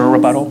questions? Sir,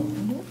 rebuttal?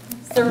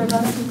 Sir,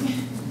 rebuttal?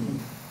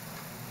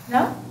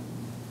 No?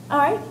 All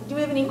right. Do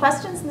we have any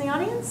questions in the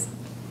audience?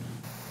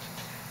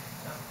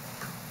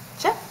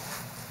 Sure.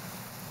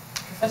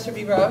 Professor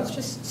Biber, I was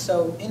just,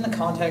 so in the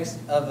context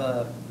of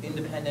an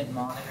independent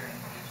monitoring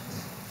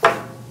agency,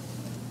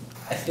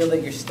 I feel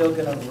that you're still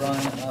going to run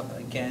up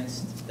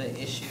against the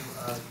issue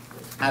of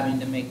having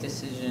to make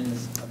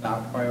decisions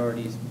about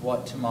priorities,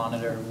 what to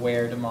monitor,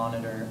 where to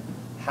monitor,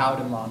 how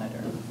to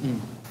monitor.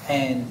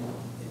 And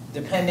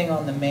depending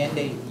on the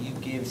mandate you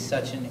give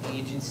such an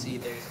agency,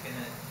 there's going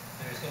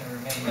to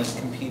remain those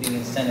competing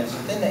incentives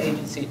within the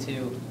agency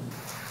to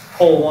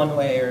pull one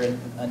way or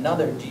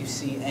another. Do you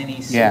see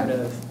any sort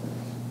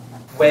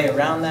of way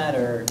around that,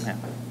 or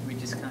we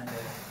just kind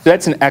of?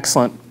 That's an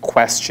excellent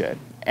question.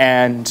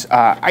 And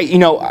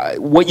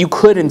what you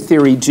could, in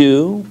theory,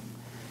 do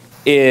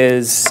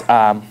is,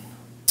 I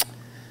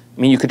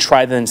mean, you could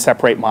try then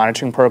separate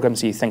monitoring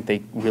programs. Do you think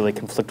they really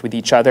conflict with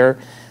each other?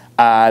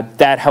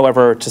 That,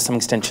 however, to some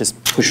extent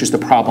just pushes the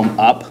problem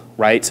up,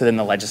 right? So then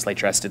the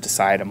legislature has to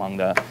decide among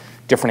the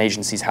different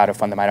agencies how to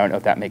fund them. I don't know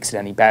if that makes it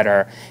any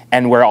better.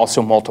 And we're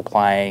also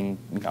multiplying,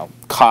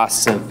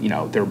 costs of,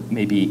 there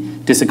may be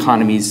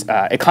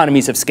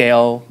economies of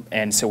scale,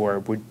 and so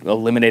we're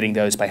eliminating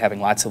those by having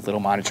lots of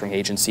little monitoring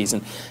agencies.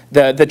 And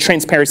the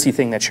transparency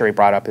thing that Shari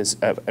brought up is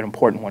an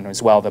important one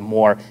as well. The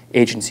more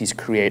agencies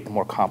create, the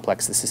more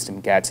complex the system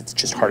gets. It's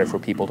just harder for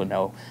people to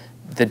know,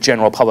 the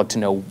general public to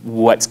know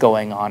what's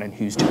going on and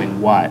who's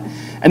doing what.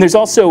 And there's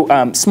also,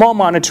 small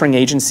monitoring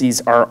agencies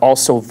are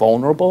also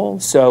vulnerable.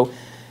 So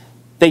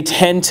they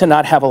tend to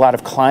not have a lot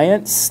of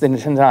clients. They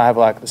tend to not have a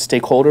lot of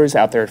stakeholders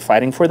out there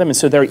fighting for them, and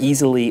so they're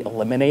easily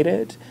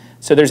eliminated.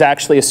 So there's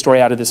actually a story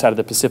out of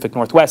the Pacific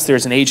Northwest.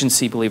 There's an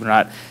agency, believe it or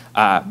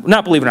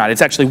not believe it or not,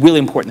 it's actually really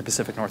important in the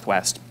Pacific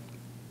Northwest.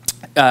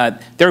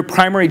 Their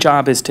primary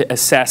job is to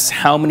assess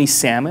how many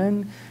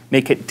salmon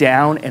make it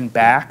down and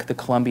back the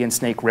Columbia and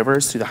Snake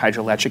Rivers through the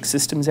hydroelectric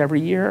systems every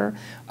year,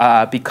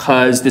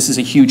 because this is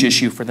a huge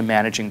issue for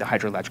managing the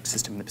hydroelectric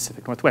system in the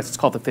Pacific Northwest. It's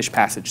called the Fish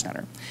Passage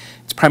Center.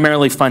 It's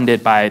primarily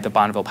funded by the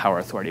Bonneville Power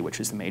Authority,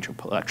 which is the major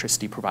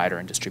electricity provider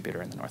and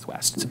distributor in the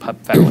Northwest. It's a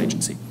federal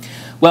agency.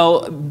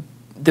 Well,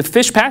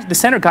 the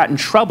center got in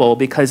trouble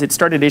because it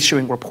started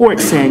issuing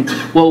reports saying,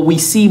 well, we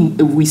see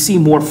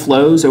more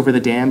flows over the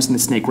dams in the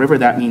Snake River.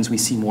 That means we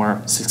see more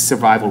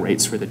survival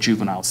rates for the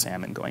juvenile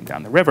salmon going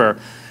down the river.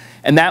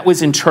 And that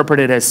was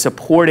interpreted as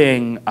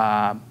supporting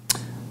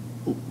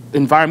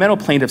environmental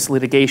plaintiffs'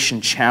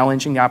 litigation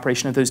challenging the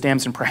operation of those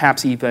dams, and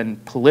perhaps even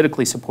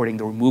politically supporting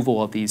the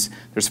removal of these.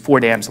 There's 4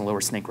 dams in the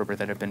lower Snake River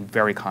that have been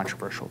very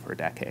controversial for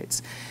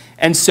decades.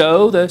 And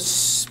so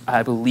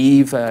I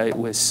believe it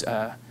was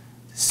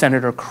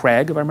Senator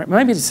Craig, if I remember,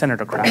 maybe it's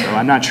Senator Craig,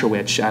 I'm not sure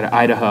which, out of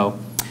Idaho,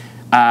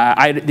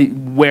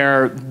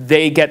 where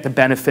they get the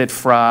benefit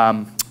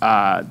from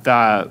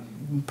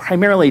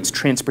primarily it's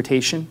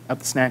transportation of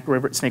the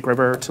Snake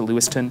River to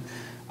Lewiston,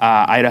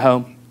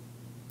 Idaho,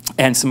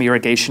 and some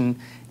irrigation.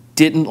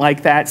 Didn't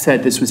like that,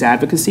 said this was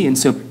advocacy, and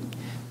so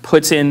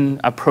puts in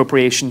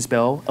appropriations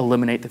bill,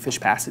 eliminate the Fish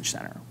Passage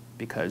Center,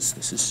 because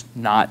this is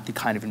not the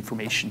kind of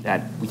information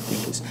that we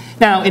think is.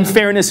 Now, in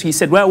fairness, he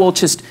said, well,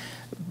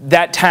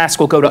 that task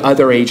will go to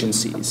other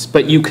agencies,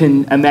 but you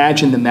can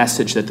imagine the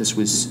message that this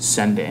was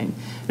sending.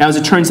 Now, as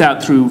it turns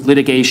out, through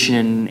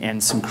litigation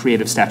and some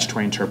creative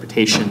statutory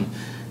interpretation,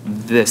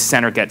 the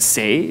center gets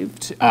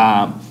saved,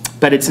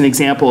 but it's an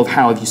example of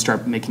how if you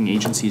start making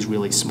agencies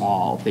really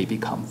small, they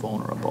become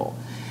vulnerable.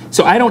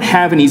 So I don't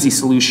have an easy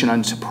solution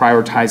on to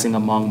prioritizing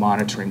among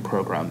monitoring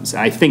programs.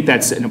 I think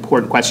that's an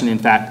important question. In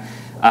fact,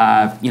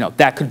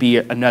 that could be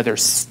another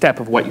step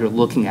of what you're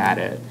looking at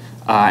it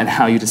and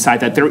how you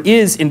decide that. There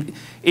is,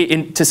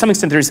 to some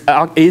extent,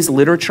 there is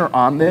literature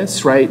on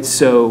this, right?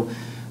 So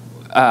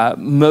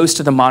most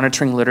of the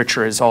monitoring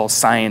literature is all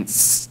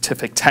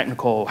scientific,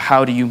 technical.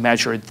 How do you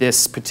measure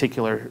this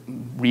particular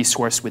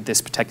resource with this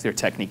particular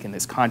technique in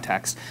this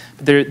context?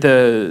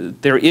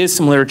 There is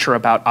some literature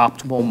about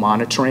optimal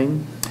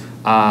monitoring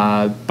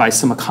by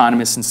some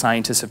economists and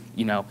scientists of,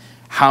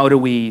 how do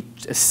we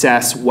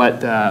assess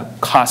what the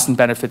costs and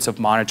benefits of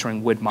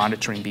monitoring? Would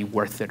monitoring be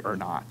worth it or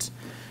not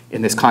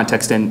in this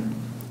context? And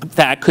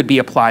that could be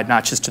applied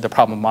not just to the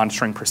problem of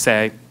monitoring per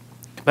se,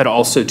 but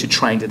also to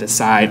trying to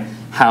decide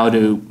how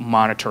to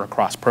monitor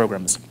across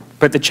programs.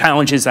 But the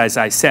challenge is, as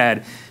I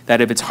said,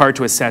 that if it's hard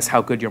to assess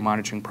how good your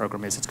monitoring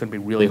program is, it's going to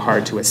be really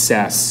hard to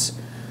assess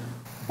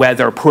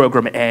whether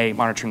program A,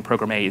 monitoring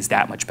program A, is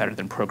that much better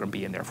than program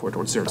B, and therefore it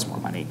deserves more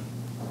money.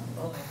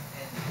 Well,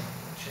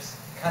 and just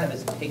kind of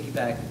as a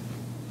piggyback,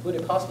 would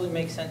it possibly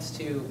make sense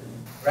to,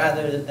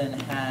 rather than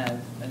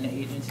have an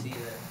agency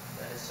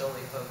that is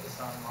solely focused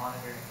on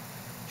monitoring,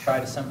 try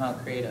to somehow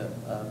create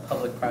a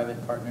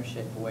public-private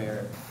partnership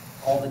where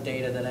all the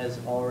data that is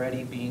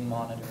already being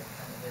monitored,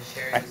 as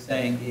Shari was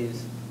saying,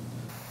 is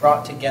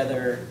brought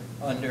together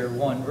under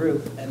one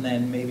roof, and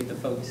then maybe the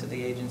focus of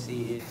the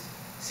agency is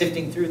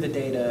sifting through the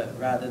data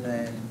rather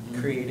than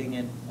creating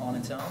it on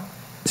its own?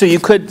 So you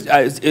could,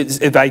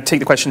 if I take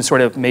the question,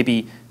 sort of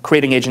maybe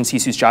creating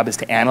agencies whose job is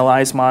to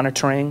analyze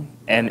monitoring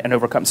and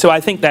overcome. So I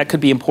think that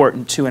could be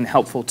important too and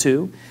helpful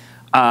too.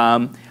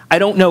 I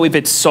don't know if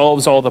it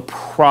solves all the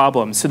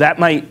problems. So that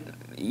might,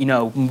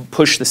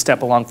 push the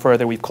step along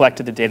further. We've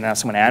collected the data, now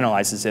someone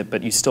analyzes it,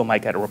 but you still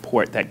might get a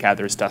report that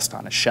gathers dust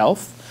on a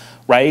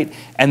shelf, right?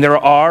 And there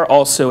are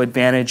also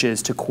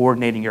advantages to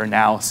coordinating your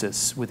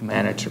analysis with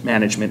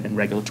management and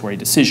regulatory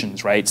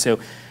decisions, right? So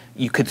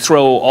you could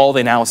throw all the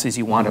analyses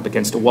you want up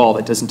against a wall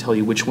that doesn't tell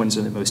you which ones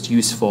are the most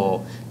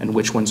useful and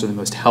which ones are the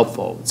most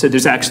helpful. So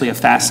there's actually a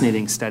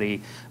fascinating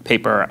study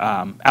paper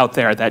out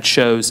there that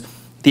shows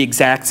the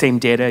exact same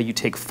data, you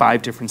take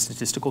 5 different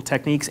statistical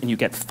techniques and you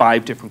get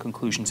 5 different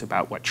conclusions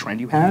about what trend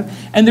you have.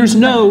 And there's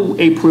no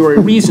a priori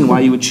reason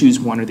why you would choose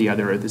one or the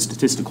other of the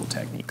statistical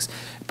techniques.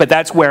 But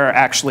that's where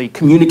actually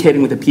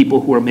communicating with the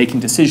people who are making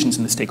decisions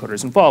and the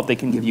stakeholders involved, they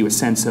can give you a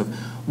sense of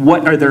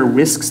what are their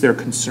risks they're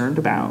concerned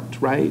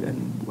about, right?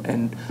 And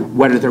and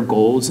what are their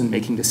goals, and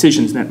making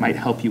decisions that might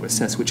help you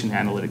assess which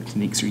analytic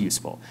techniques are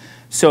useful.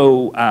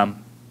 So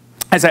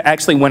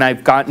when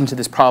I've gotten to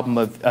this problem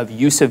of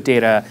use of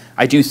data,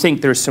 I do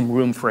think there's some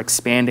room for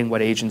expanding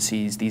what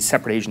agencies, these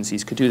separate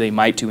agencies, could do. They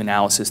might do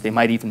analysis. They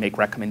might even make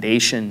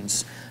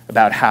recommendations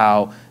about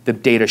how the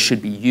data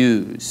should be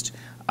used.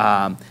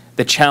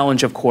 The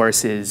challenge, of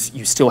course, is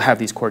you still have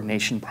these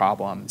coordination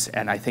problems,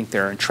 and I think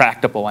they're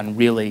intractable, and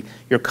really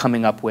you're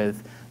coming up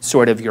with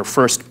sort of your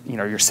first,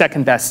 your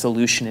second best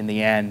solution in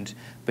the end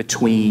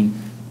between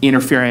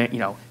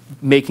interfering,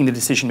 making the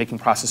decision-making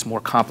process more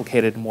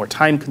complicated and more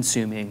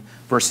time-consuming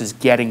versus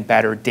getting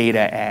better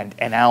data and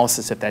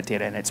analysis of that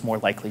data, and it's more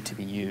likely to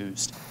be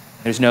used.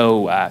 There's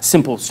no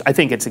simple, I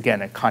think it's,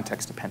 again, a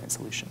context-dependent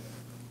solution.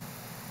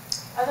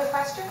 Other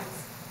questions?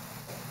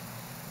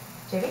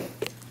 JB?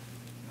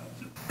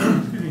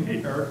 Excuse me,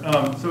 hey, Eric.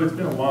 So it's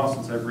been a while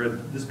since I've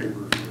read this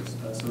paper of yours,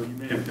 so you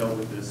may have dealt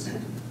with this.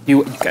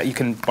 You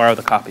can borrow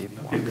the copy if you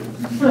want. Okay, good.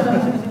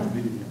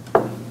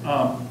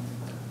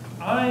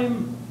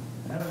 I'm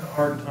having a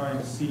hard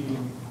time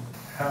seeing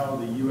how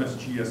the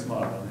USGS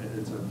model,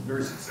 it's a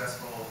very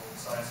successful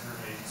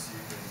science-driven agency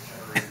that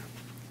generates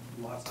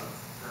lots of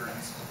very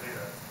useful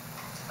data,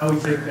 how we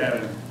take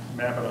that and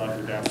map it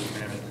onto adaptive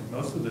management.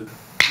 Most of the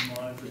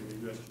monitoring the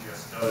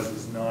USGS does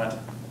is not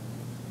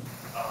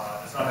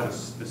have a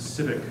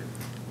specific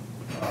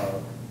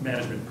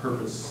management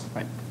purpose.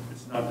 Right.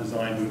 It's not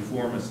designed to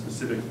inform a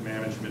specific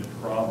management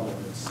problem.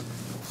 It's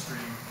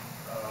stream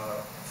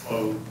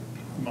flow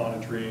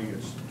monitoring,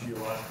 it's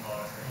geologic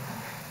monitoring.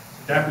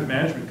 Adaptive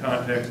management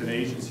context, an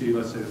agency,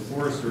 let's say the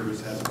Forest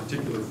Service, has a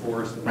particular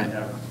forest and they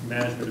have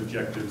management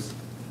objectives.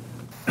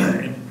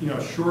 And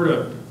short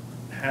of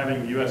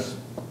having the U.S.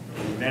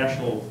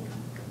 National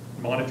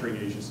Monitoring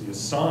Agency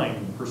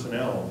assign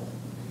personnel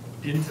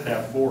into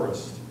that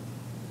forest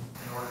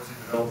in order to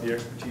develop the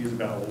expertise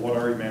about what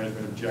are your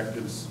management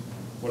objectives,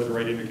 what are the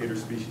right indicator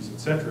species, et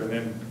cetera, and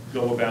then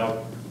go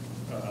about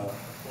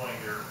applying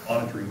your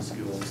monitoring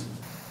skills,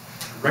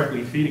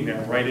 directly feeding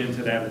them right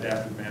into that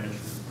adaptive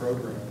management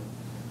program.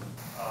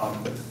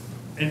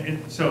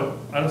 And so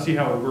I don't see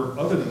how it would work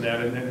other than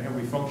that, and then have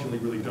we functionally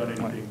really done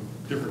anything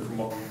different from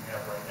what we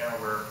have right now,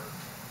 where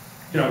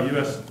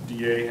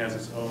USDA has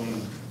its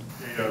own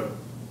data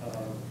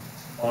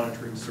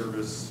monitoring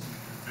service,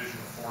 Division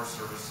of Forest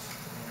Service.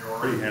 We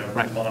already have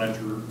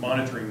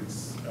monitoring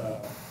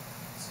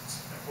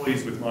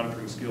employees with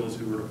monitoring skills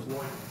who are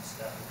deployed in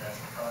adaptive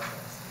management context.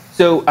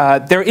 So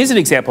there is an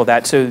example of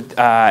that, so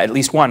at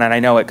least one, and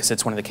I know it because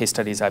it's one of the case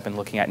studies I've been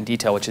looking at in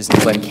detail, which is the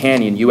Glen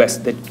Canyon,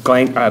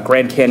 the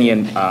Grand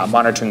Canyon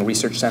Monitoring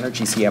Research Center,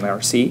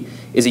 GCMRC,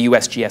 is a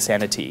USGS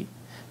entity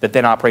that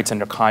then operates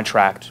under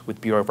contract with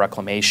Bureau of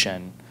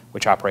Reclamation,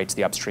 which operates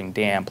the upstream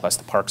dam, plus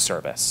the Park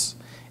Service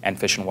and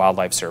Fish and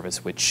Wildlife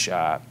Service, which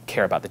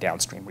care about the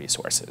downstream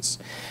resources.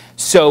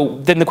 So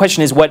then the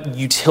question is, what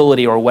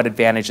utility or what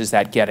advantage is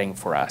that getting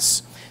for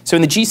us? So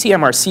in the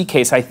GCMRC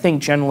case, I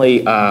think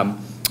generally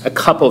a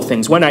couple of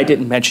things. One I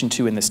didn't mention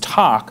too in this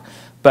talk,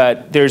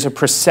 but there's a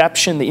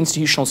perception, the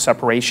institutional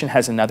separation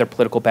has another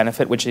political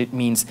benefit, which it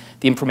means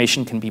the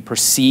information can be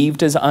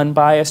perceived as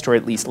unbiased or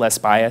at least less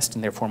biased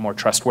and therefore more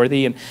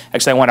trustworthy. And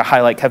actually I want to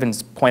highlight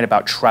Kevin's point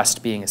about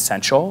trust being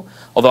essential,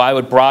 although I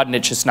would broaden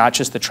it not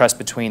just the trust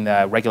between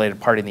the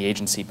regulated party and the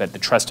agency, but the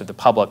trust of the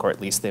public or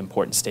at least the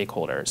important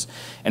stakeholders.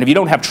 And if you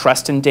don't have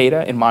trust in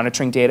data, in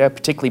monitoring data,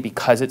 particularly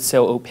because it's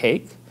so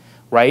opaque,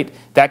 right,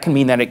 that can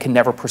mean that it can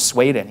never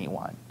persuade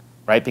anyone.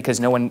 Right? Because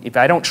if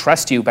I don't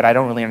trust you, but I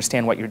don't really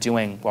understand what you're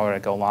doing, why would I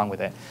go along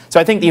with it? So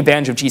I think the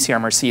advantage of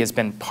GCMRC has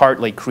been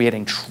partly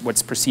creating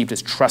what's perceived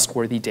as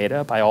trustworthy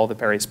data by all the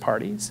various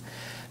parties.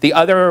 The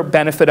other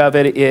benefit of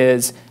it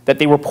is that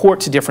they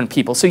report to different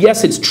people. So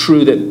yes, it's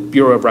true that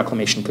Bureau of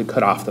Reclamation could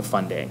cut off the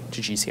funding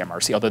to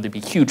GCMRC, although there'd be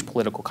huge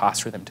political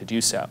costs for them to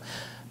do so.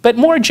 But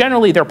more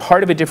generally, they're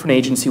part of a different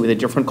agency with a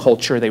different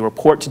culture. They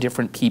report to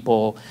different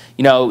people.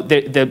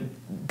 The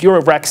Bureau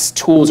of Rec's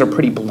tools are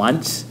pretty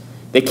blunt.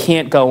 They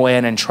can't go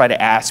in and try to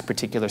ask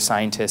particular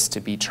scientists to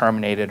be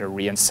terminated or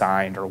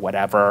reassigned or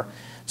whatever.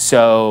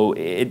 So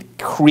it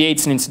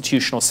creates an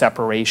institutional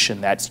separation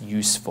that's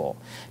useful.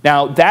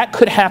 Now, that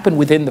could happen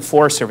within the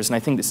Forest Service, and I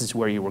think this is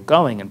where you were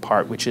going in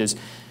part, which is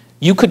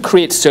you could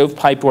create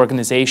stovepipe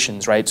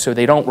organizations, right? So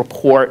they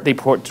report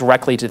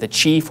directly to the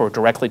chief or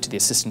directly to the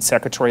assistant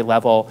secretary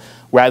level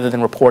rather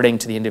than reporting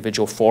to the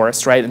individual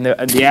forest, right? And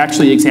the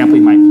actually example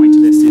you might point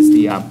to this is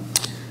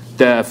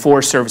the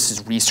Forest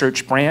Service's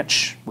research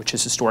branch, which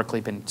has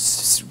historically been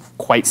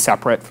quite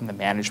separate from the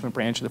management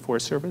branch of the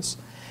Forest Service.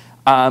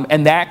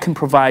 And that can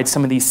provide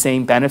some of these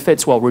same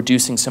benefits while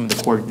reducing some of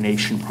the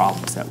coordination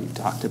problems that we've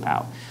talked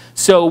about.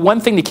 So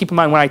one thing to keep in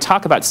mind when I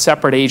talk about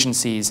separate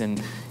agencies,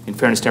 and in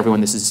fairness to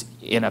everyone, this is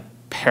in a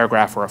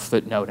paragraph or a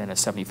footnote in a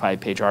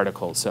 75-page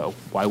article, so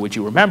why would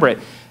you remember it?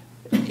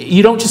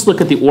 You don't just look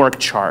at the org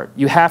chart.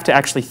 You have to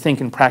actually think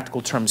in practical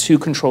terms. Who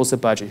controls the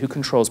budget? Who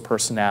controls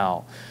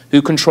personnel?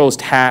 Who controls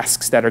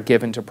tasks that are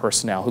given to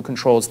personnel? Who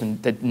controls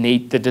the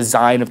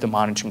design of the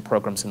monitoring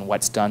programs and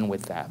what's done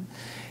with them?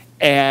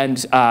 And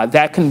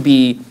that can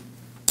be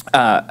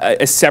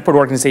a separate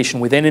organization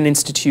within an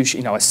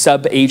institution. A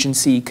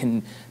sub-agency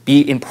can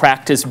be, in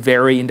practice,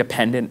 very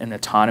independent and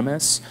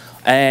autonomous.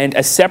 And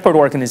a separate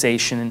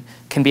organization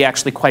can be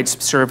actually quite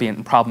subservient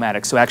and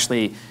problematic. So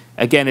actually,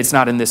 again, it's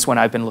not in this one.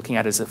 I've been looking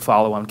at as a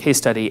follow-on case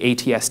study,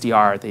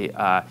 ATSDR,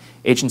 the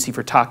Agency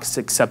for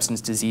Toxic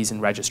Substance Disease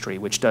and Registry,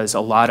 which does a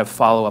lot of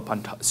follow-up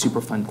on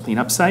Superfund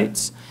cleanup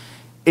sites.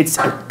 It's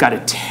got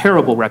a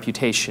terrible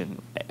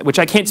reputation, which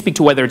I can't speak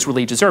to whether it's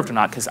really deserved or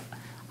not, because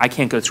I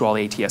can't go through all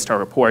the ATSDR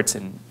reports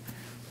and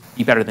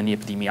be better than the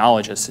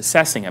epidemiologists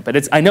assessing it.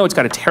 But I know it's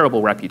got a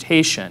terrible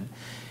reputation.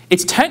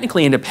 It's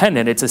technically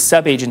independent. It's a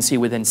sub-agency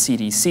within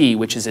CDC,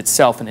 which is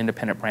itself an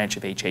independent branch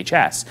of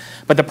HHS.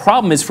 But the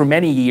problem is, for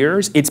many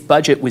years, its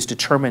budget was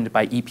determined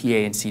by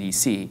EPA and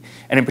CDC.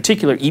 And in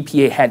particular,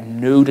 EPA had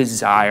no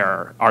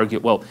desire,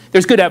 well,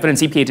 there's good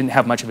evidence EPA didn't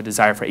have much of a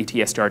desire for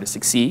ATSDR to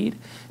succeed,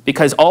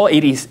 because all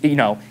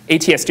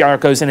ATSDR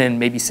goes in and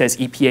maybe says,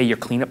 EPA, your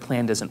cleanup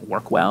plan doesn't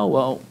work well.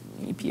 Well,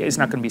 EPA is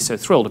not going to be so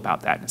thrilled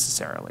about that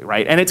necessarily,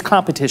 right? And it's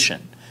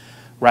competition.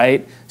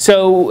 Right?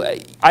 So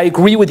I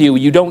agree with you.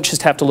 You don't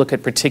just have to look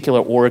at particular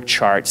org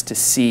charts to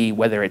see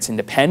whether it's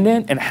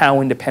independent and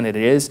how independent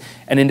it is,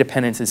 and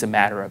independence is a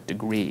matter of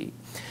degree.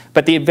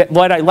 But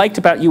what I liked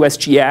about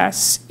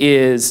USGS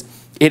is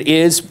it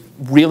is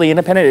really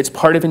independent. It's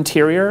part of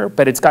Interior,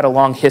 but it's got a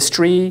long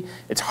history.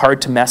 It's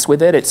hard to mess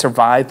with it. It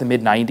survived the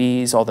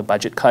mid-90s, all the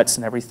budget cuts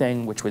and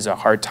everything, which was a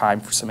hard time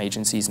for some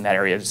agencies in that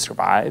area to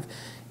survive.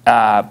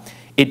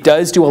 It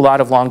does do a lot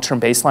of long-term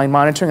baseline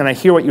monitoring, and I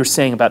hear what you're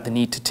saying about the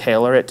need to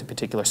tailor it to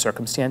particular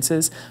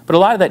circumstances, but a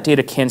lot of that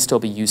data can still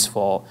be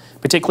useful,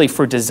 particularly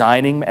for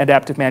designing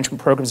adaptive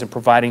management programs and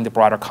providing the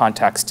broader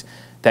context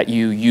that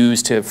you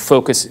use to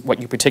focus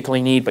what you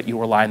particularly need, but you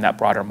rely on that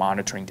broader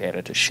monitoring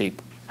data to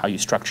shape how you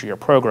structure your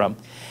program.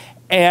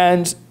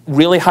 And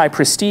really high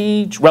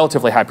prestige,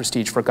 relatively high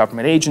prestige for a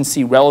government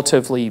agency,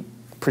 relatively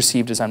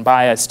perceived as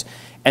unbiased,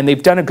 and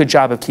they've done a good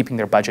job of keeping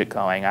their budget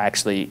going. I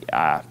actually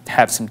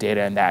have some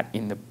data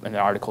in the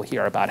article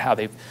here about how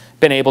they've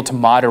been able to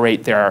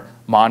moderate their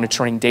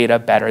monitoring data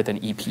better than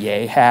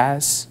EPA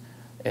has,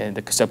 and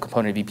the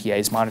subcomponent of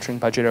EPA's monitoring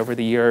budget over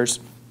the years.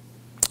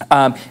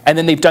 And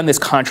then they've done this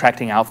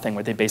contracting out thing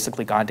where they've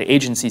basically gone to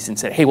agencies and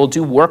said, hey, we'll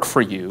do work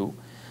for you.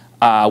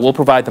 We'll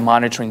provide the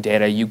monitoring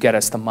data. You get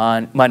us the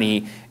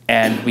money,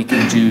 and we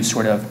can do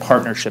sort of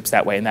partnerships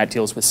that way. And that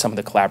deals with some of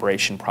the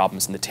collaboration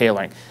problems and the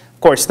tailoring.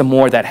 Of course, the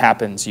more that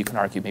happens, you can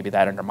argue maybe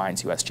that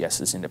undermines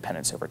USGS's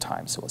independence over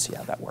time. So we'll see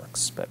how that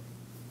works. But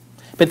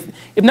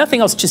if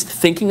nothing else, just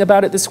thinking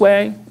about it this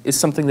way is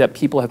something that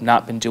people have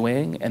not been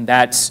doing. And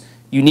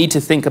you need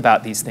to think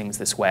about these things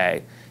this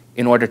way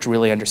in order to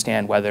really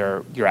understand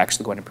whether you're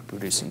actually going to be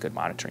producing good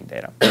monitoring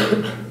data.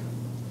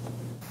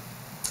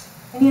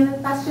 Any other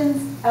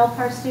questions?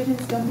 LPAR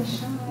students, don't be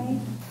shy.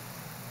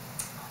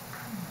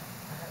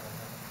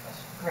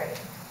 Great.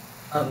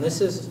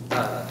 This is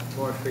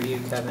more for you,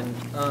 Kevin.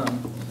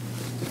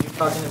 You're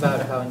talking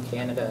about how in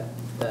Canada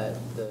that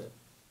the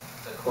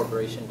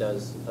corporation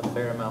does a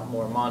fair amount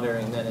more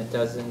monitoring than it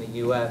does in the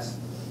U.S.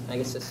 I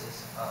guess this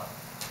is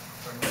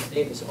for Ms.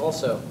 Davis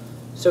also.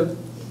 So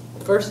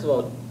first of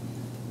all,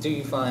 do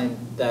you find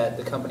that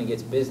the company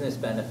gets business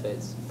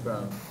benefits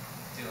from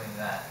doing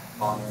that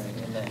monitoring?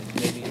 And then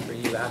maybe for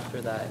you after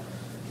that,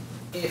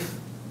 if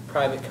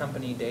private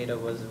company data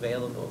was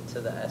available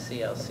to the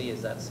SELC,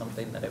 is that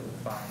something that it would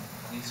find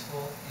useful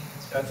in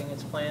constructing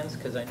its plans?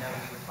 Because I know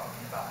you were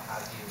talking about how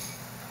you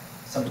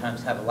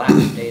sometimes have a lack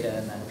of data,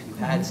 and then if you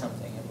had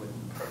something, it would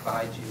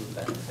provide you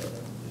a benefit.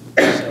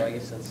 So I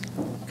guess that's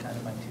kind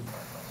of my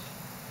two-part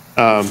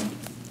question.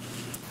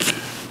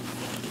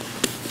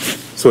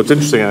 So it's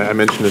interesting, I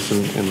mentioned this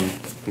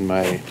in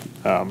my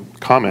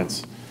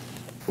comments.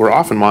 We're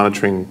often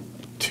monitoring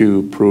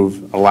to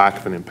prove a lack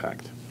of an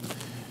impact.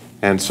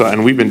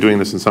 And we've been doing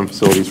this in some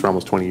facilities for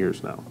almost 20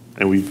 years now.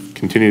 And we've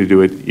continued to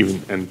do it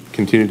and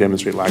continue to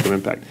demonstrate lack of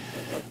impact.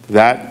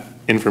 That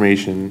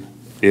information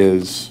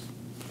is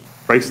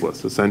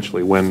priceless,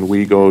 essentially, when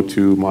we go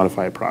to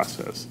modify a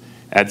process,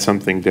 add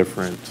something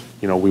different.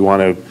 We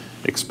want to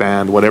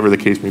expand, whatever the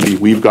case may be.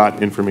 We've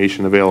got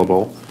information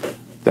available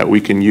that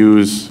we can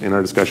use in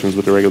our discussions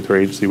with the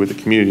regulatory agency, with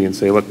the community, and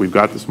say, look, we've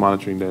got this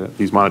monitoring data,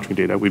 these monitoring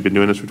data. We've been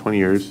doing this for 20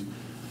 years.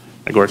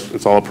 Of course,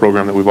 it's all a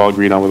program that we've all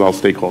agreed on with all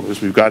stakeholders.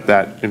 We've got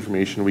that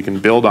information. We can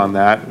build on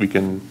that. We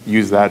can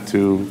use that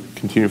to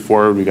continue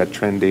forward. We've got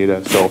trend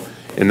data. So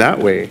in that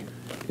way,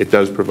 it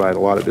does provide a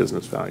lot of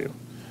business value.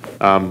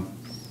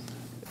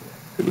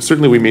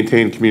 Certainly, we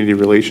maintain community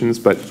relations,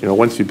 but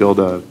once you build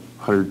a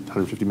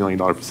 $150 million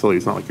facility,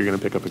 it's not like you're going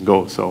to pick up and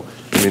go. So,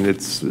 I mean,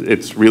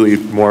 it's really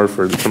more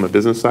from a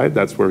business side.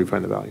 That's where we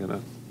find the value in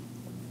it.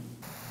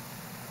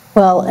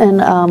 Well,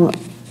 and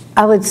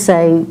I would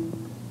say,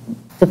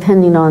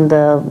 depending on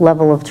the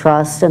level of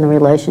trust and the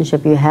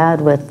relationship you had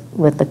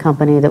with the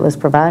company that was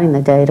providing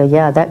the data,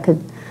 yeah,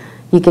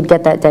 you could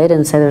get that data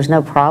and say there's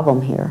no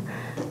problem here.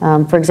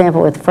 For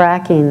example, with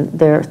fracking,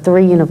 there are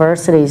 3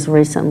 universities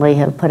recently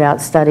have put out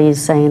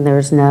studies saying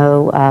there's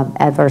no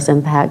adverse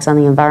impacts on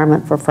the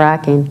environment for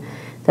fracking.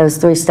 Those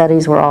 3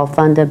 studies were all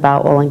funded by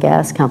oil and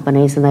gas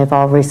companies, and they've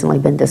all recently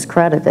been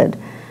discredited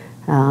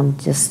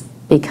just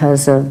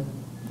because of,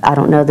 I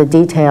don't know the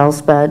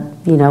details, but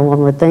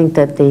one would think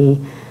that the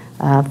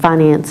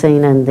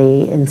financing and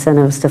the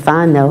incentives to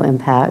find no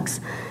impacts.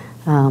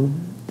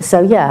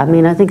 So yeah, I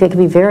mean, I think it can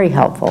be very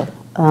helpful.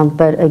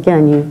 But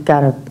again, you've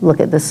got to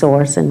look at the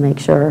source and make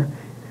sure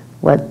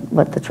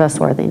what the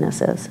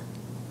trustworthiness is.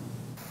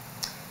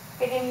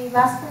 Any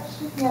last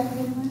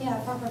question? Yeah,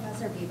 for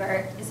Professor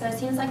Biber. So it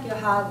seems like you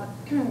have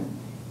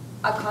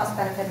a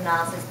cost-benefit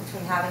analysis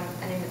between having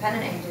an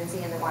independent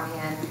agency on the one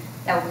hand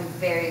that would be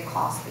very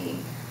costly,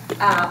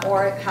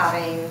 or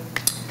having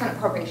kind of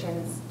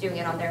corporations doing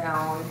it on their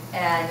own,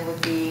 and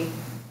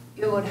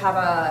it would have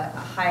a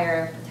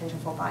higher potential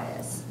for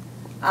bias,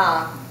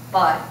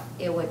 but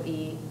it would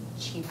be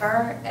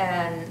cheaper,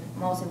 and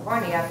most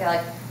importantly, I feel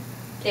like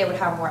they would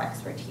have more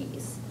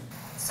expertise.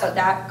 So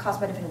that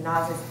cost-benefit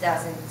analysis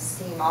doesn't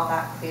seem all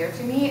that clear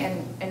to me,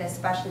 and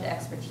especially the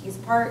expertise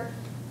part,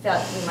 I feel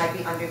like we might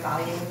be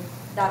undervaluing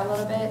that a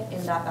little bit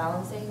in that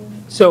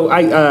balancing. So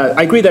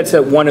I agree that's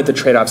one of the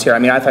trade-offs here. I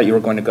mean, I thought you were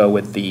going to go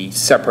with the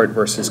separate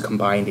versus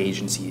combined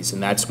agencies,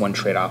 and that's one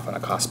trade-off on a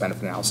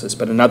cost-benefit analysis.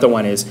 But another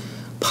one is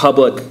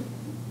public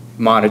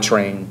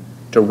monitoring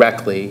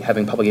directly,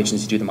 having public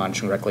agencies do the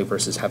monitoring directly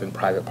versus having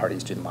private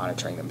parties do the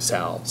monitoring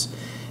themselves.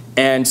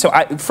 And so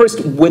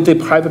first, would the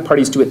private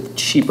parties do it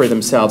cheaper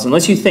themselves?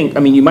 Unless you think, I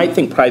mean, you might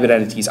think private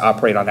entities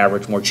operate on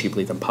average more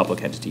cheaply than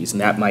public entities,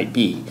 and that might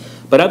be.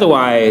 But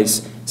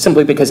otherwise,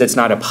 simply because it's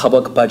not a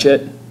public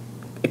budget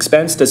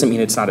expense doesn't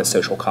mean it's not a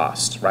social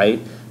cost, right?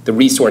 The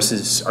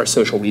resources are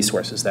social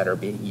resources that are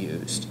being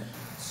used.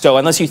 So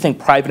unless you think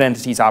private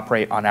entities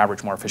operate on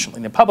average more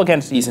efficiently than public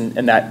entities,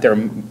 and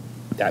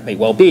that may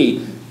well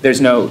be, there's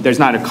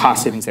not a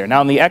cost savings there. Now,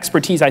 in the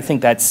expertise, I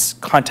think that's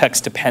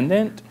context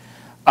dependent.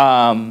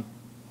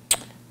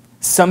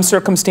 Some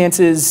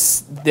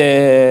circumstances,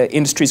 the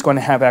industry is going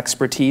to have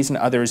expertise and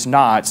others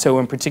not. So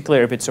in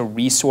particular, if it's a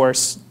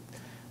resource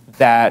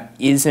that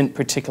isn't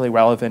particularly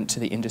relevant to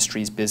the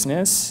industry's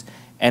business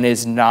and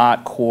is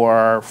not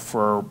core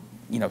for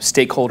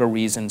stakeholder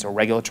reasons or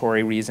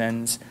regulatory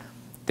reasons,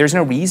 there's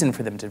no reason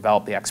for them to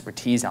develop the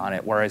expertise on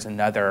it, whereas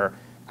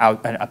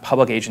a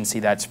public agency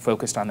that's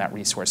focused on that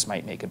resource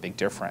might make a big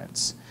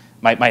difference,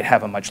 might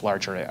have a much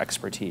larger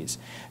expertise.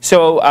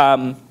 So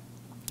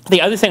the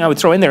other thing I would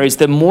throw in there is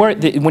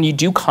when you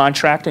do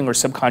contracting or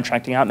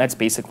subcontracting out, and that's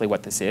basically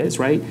what this is,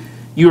 right?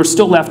 You're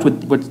still left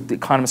with what the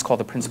economists call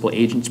the principal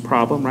agent's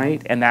problem,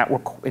 right? And that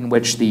in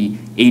which the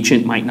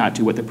agent might not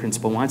do what the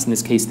principal wants. In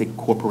this case, the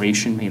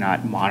corporation may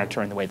not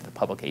monitor in the way that the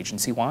public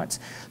agency wants.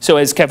 So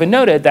as Kevin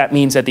noted, that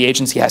means that the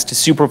agency has to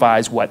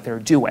supervise what they're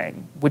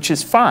doing, which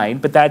is fine,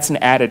 but that's an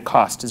added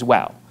cost as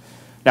well.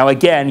 Now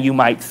again, you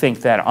might think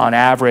that on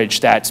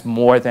average that's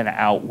more than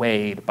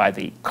outweighed by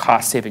the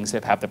cost savings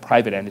that have the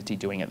private entity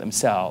doing it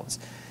themselves.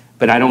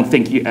 But I don't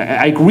think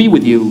I agree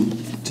with you,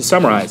 to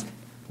summarize,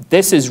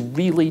 this is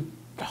really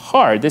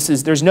hard.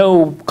 There's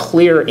no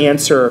clear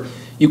answer.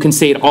 You can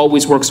say it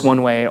always works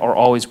one way or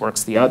always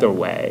works the other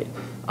way.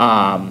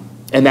 And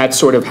that's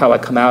sort of how I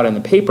come out in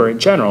the paper in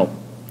general.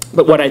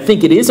 But what I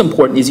think it is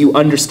important is you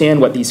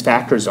understand what these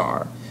factors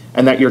are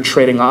and that you're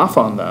trading off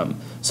on them,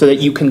 so that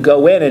you can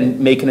go in and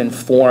make an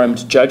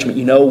informed judgment.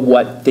 You know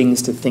what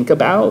things to think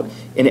about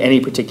in any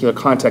particular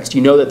context.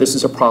 You know that this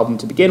is a problem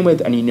to begin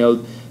with, and you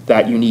know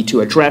that you need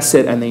to address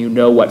it, and then you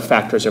know what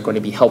factors are going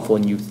to be helpful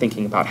in you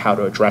thinking about how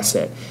to address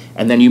it.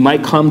 And then you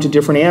might come to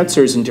different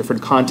answers in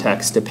different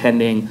contexts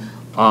depending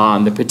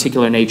on the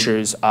particular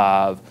natures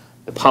of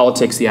the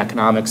politics, the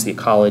economics, the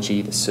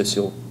ecology, the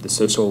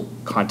social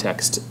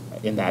context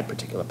in that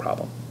particular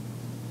problem.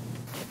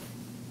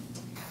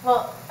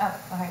 Well,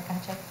 all right,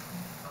 gotcha.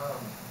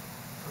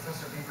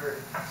 Professor Biber,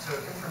 so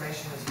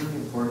information is really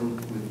important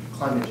with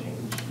climate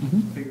change,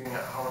 figuring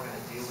out how we're going to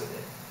deal with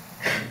it.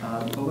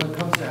 But when it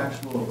comes to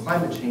actual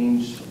climate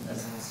change,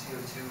 as in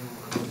CO2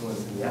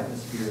 equivalents in the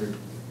atmosphere,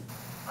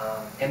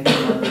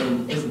 ambient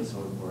modeling isn't so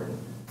important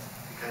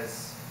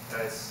because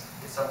it's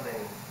something,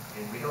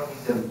 we don't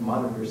need to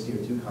monitor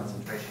CO2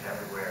 concentration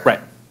everywhere. Right.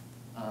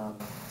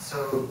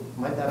 So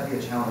might that be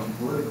a challenge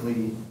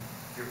politically?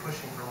 You're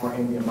pushing for more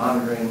ambient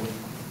monitoring.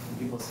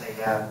 People say,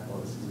 yeah,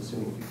 well, this is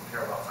assuming people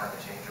care about climate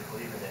change or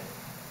believe in it.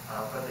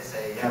 But they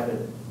say, yeah, but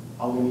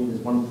all we need is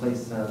one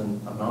place on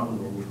a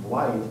mountain in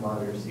Hawaii to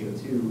monitor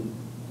CO2.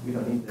 We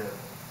don't need to,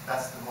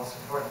 that's the most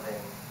important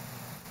thing.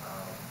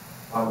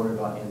 Why worry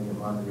about ambient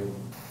monitoring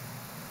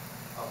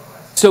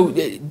otherwise? So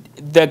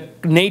the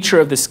nature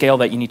of the scale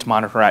that you need to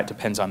monitor at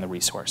depends on the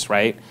resource,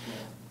 right?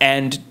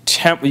 And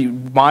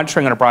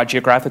monitoring on a broad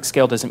geographic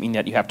scale doesn't mean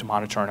that you have to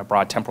monitor on a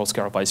broad temporal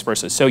scale or vice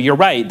versa. So you're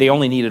right, they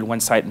only needed one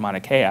site in Mauna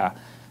Kea.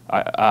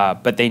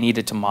 But they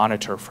needed to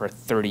monitor for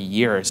 30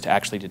 years to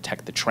actually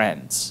detect the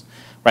trends,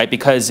 right?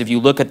 Because if you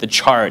look at the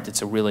chart,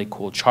 it's a really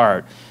cool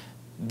chart.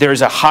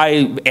 there's a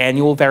high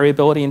annual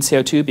variability in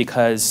CO2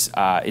 because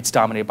it's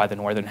dominated by the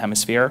northern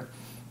hemisphere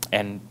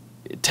and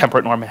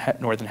temperate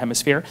northern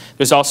hemisphere.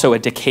 There's also a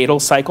decadal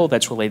cycle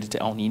that's related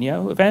to El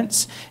Nino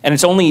events. And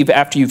it's only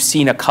after you've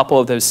seen a couple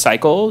of those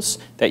cycles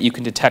that you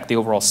can detect the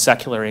overall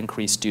secular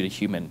increase due to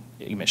human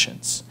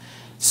emissions.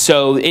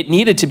 So it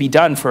needed to be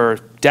done for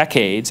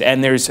decades.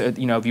 And there's,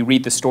 you know, if you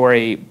read the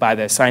story by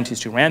the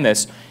scientist who ran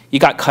this, he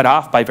got cut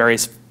off by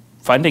various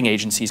funding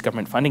agencies,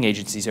 government funding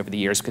agencies over the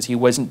years because he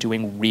wasn't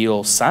doing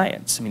real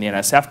science. I mean, the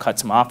NSF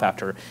cuts him off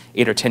after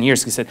 8 or 10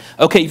 years. He said,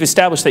 okay, you've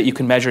established that you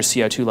can measure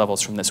CO2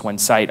 levels from this one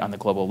site on the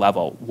global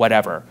level,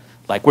 whatever.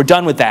 Like, we're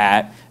done with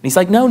that. And he's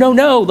like, no, no,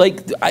 no,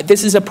 like,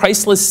 this is a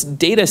priceless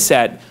data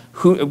set.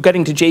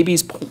 Getting to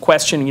JB's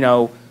question, you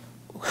know,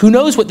 who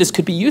knows what this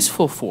could be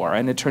useful for?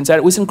 And it turns out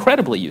it was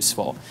incredibly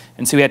useful.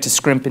 And so we had to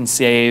scrimp and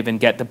save and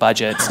get the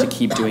budgets to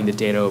keep doing the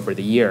data over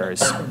the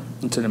years.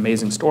 It's an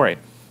amazing story.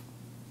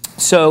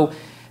 So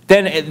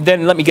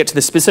then let me get to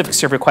the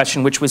specifics of your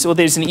question, which was, well,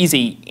 there's an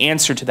easy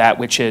answer to that,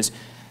 which is,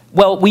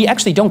 well, we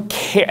actually don't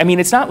care. I mean,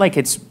 it's not like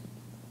it's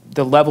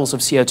the levels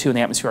of CO2 in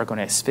the atmosphere are going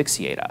to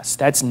asphyxiate us.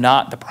 That's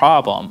not the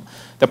problem.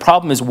 The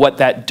problem is what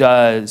that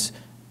does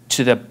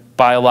to the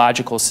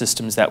biological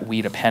systems that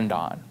we depend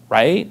on,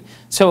 right?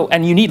 So,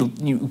 and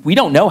we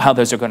don't know how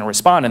those are going to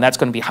respond, and that's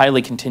going to be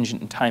highly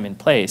contingent in time and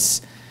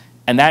place.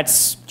 And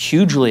that's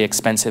hugely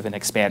expensive and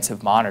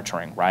expansive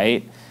monitoring,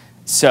 right?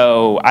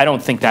 So I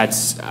don't think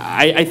that's,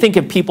 I think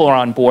if people are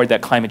on board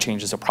that climate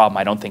change is a problem,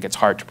 I don't think it's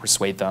hard to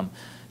persuade them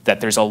that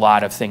there's a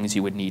lot of things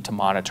you would need to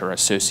monitor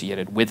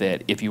associated with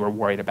it if you were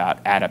worried about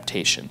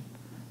adaptation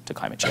to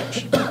climate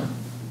change.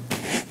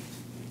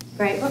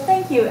 Great. Well,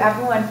 thank you,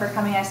 everyone, for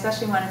coming. I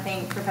especially want to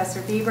thank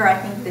Professor Biber. I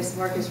think this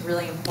work is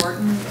really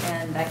important,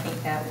 and I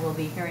think that we'll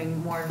be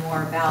hearing more and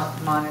more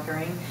about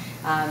monitoring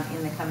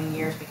in the coming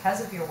years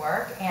because of your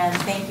work. And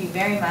thank you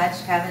very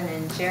much, Kevin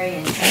and Shari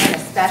and Ken,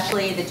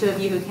 especially the two of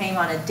you who came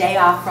on a day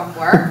off from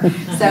work.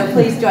 So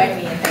please join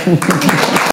me in thanking you.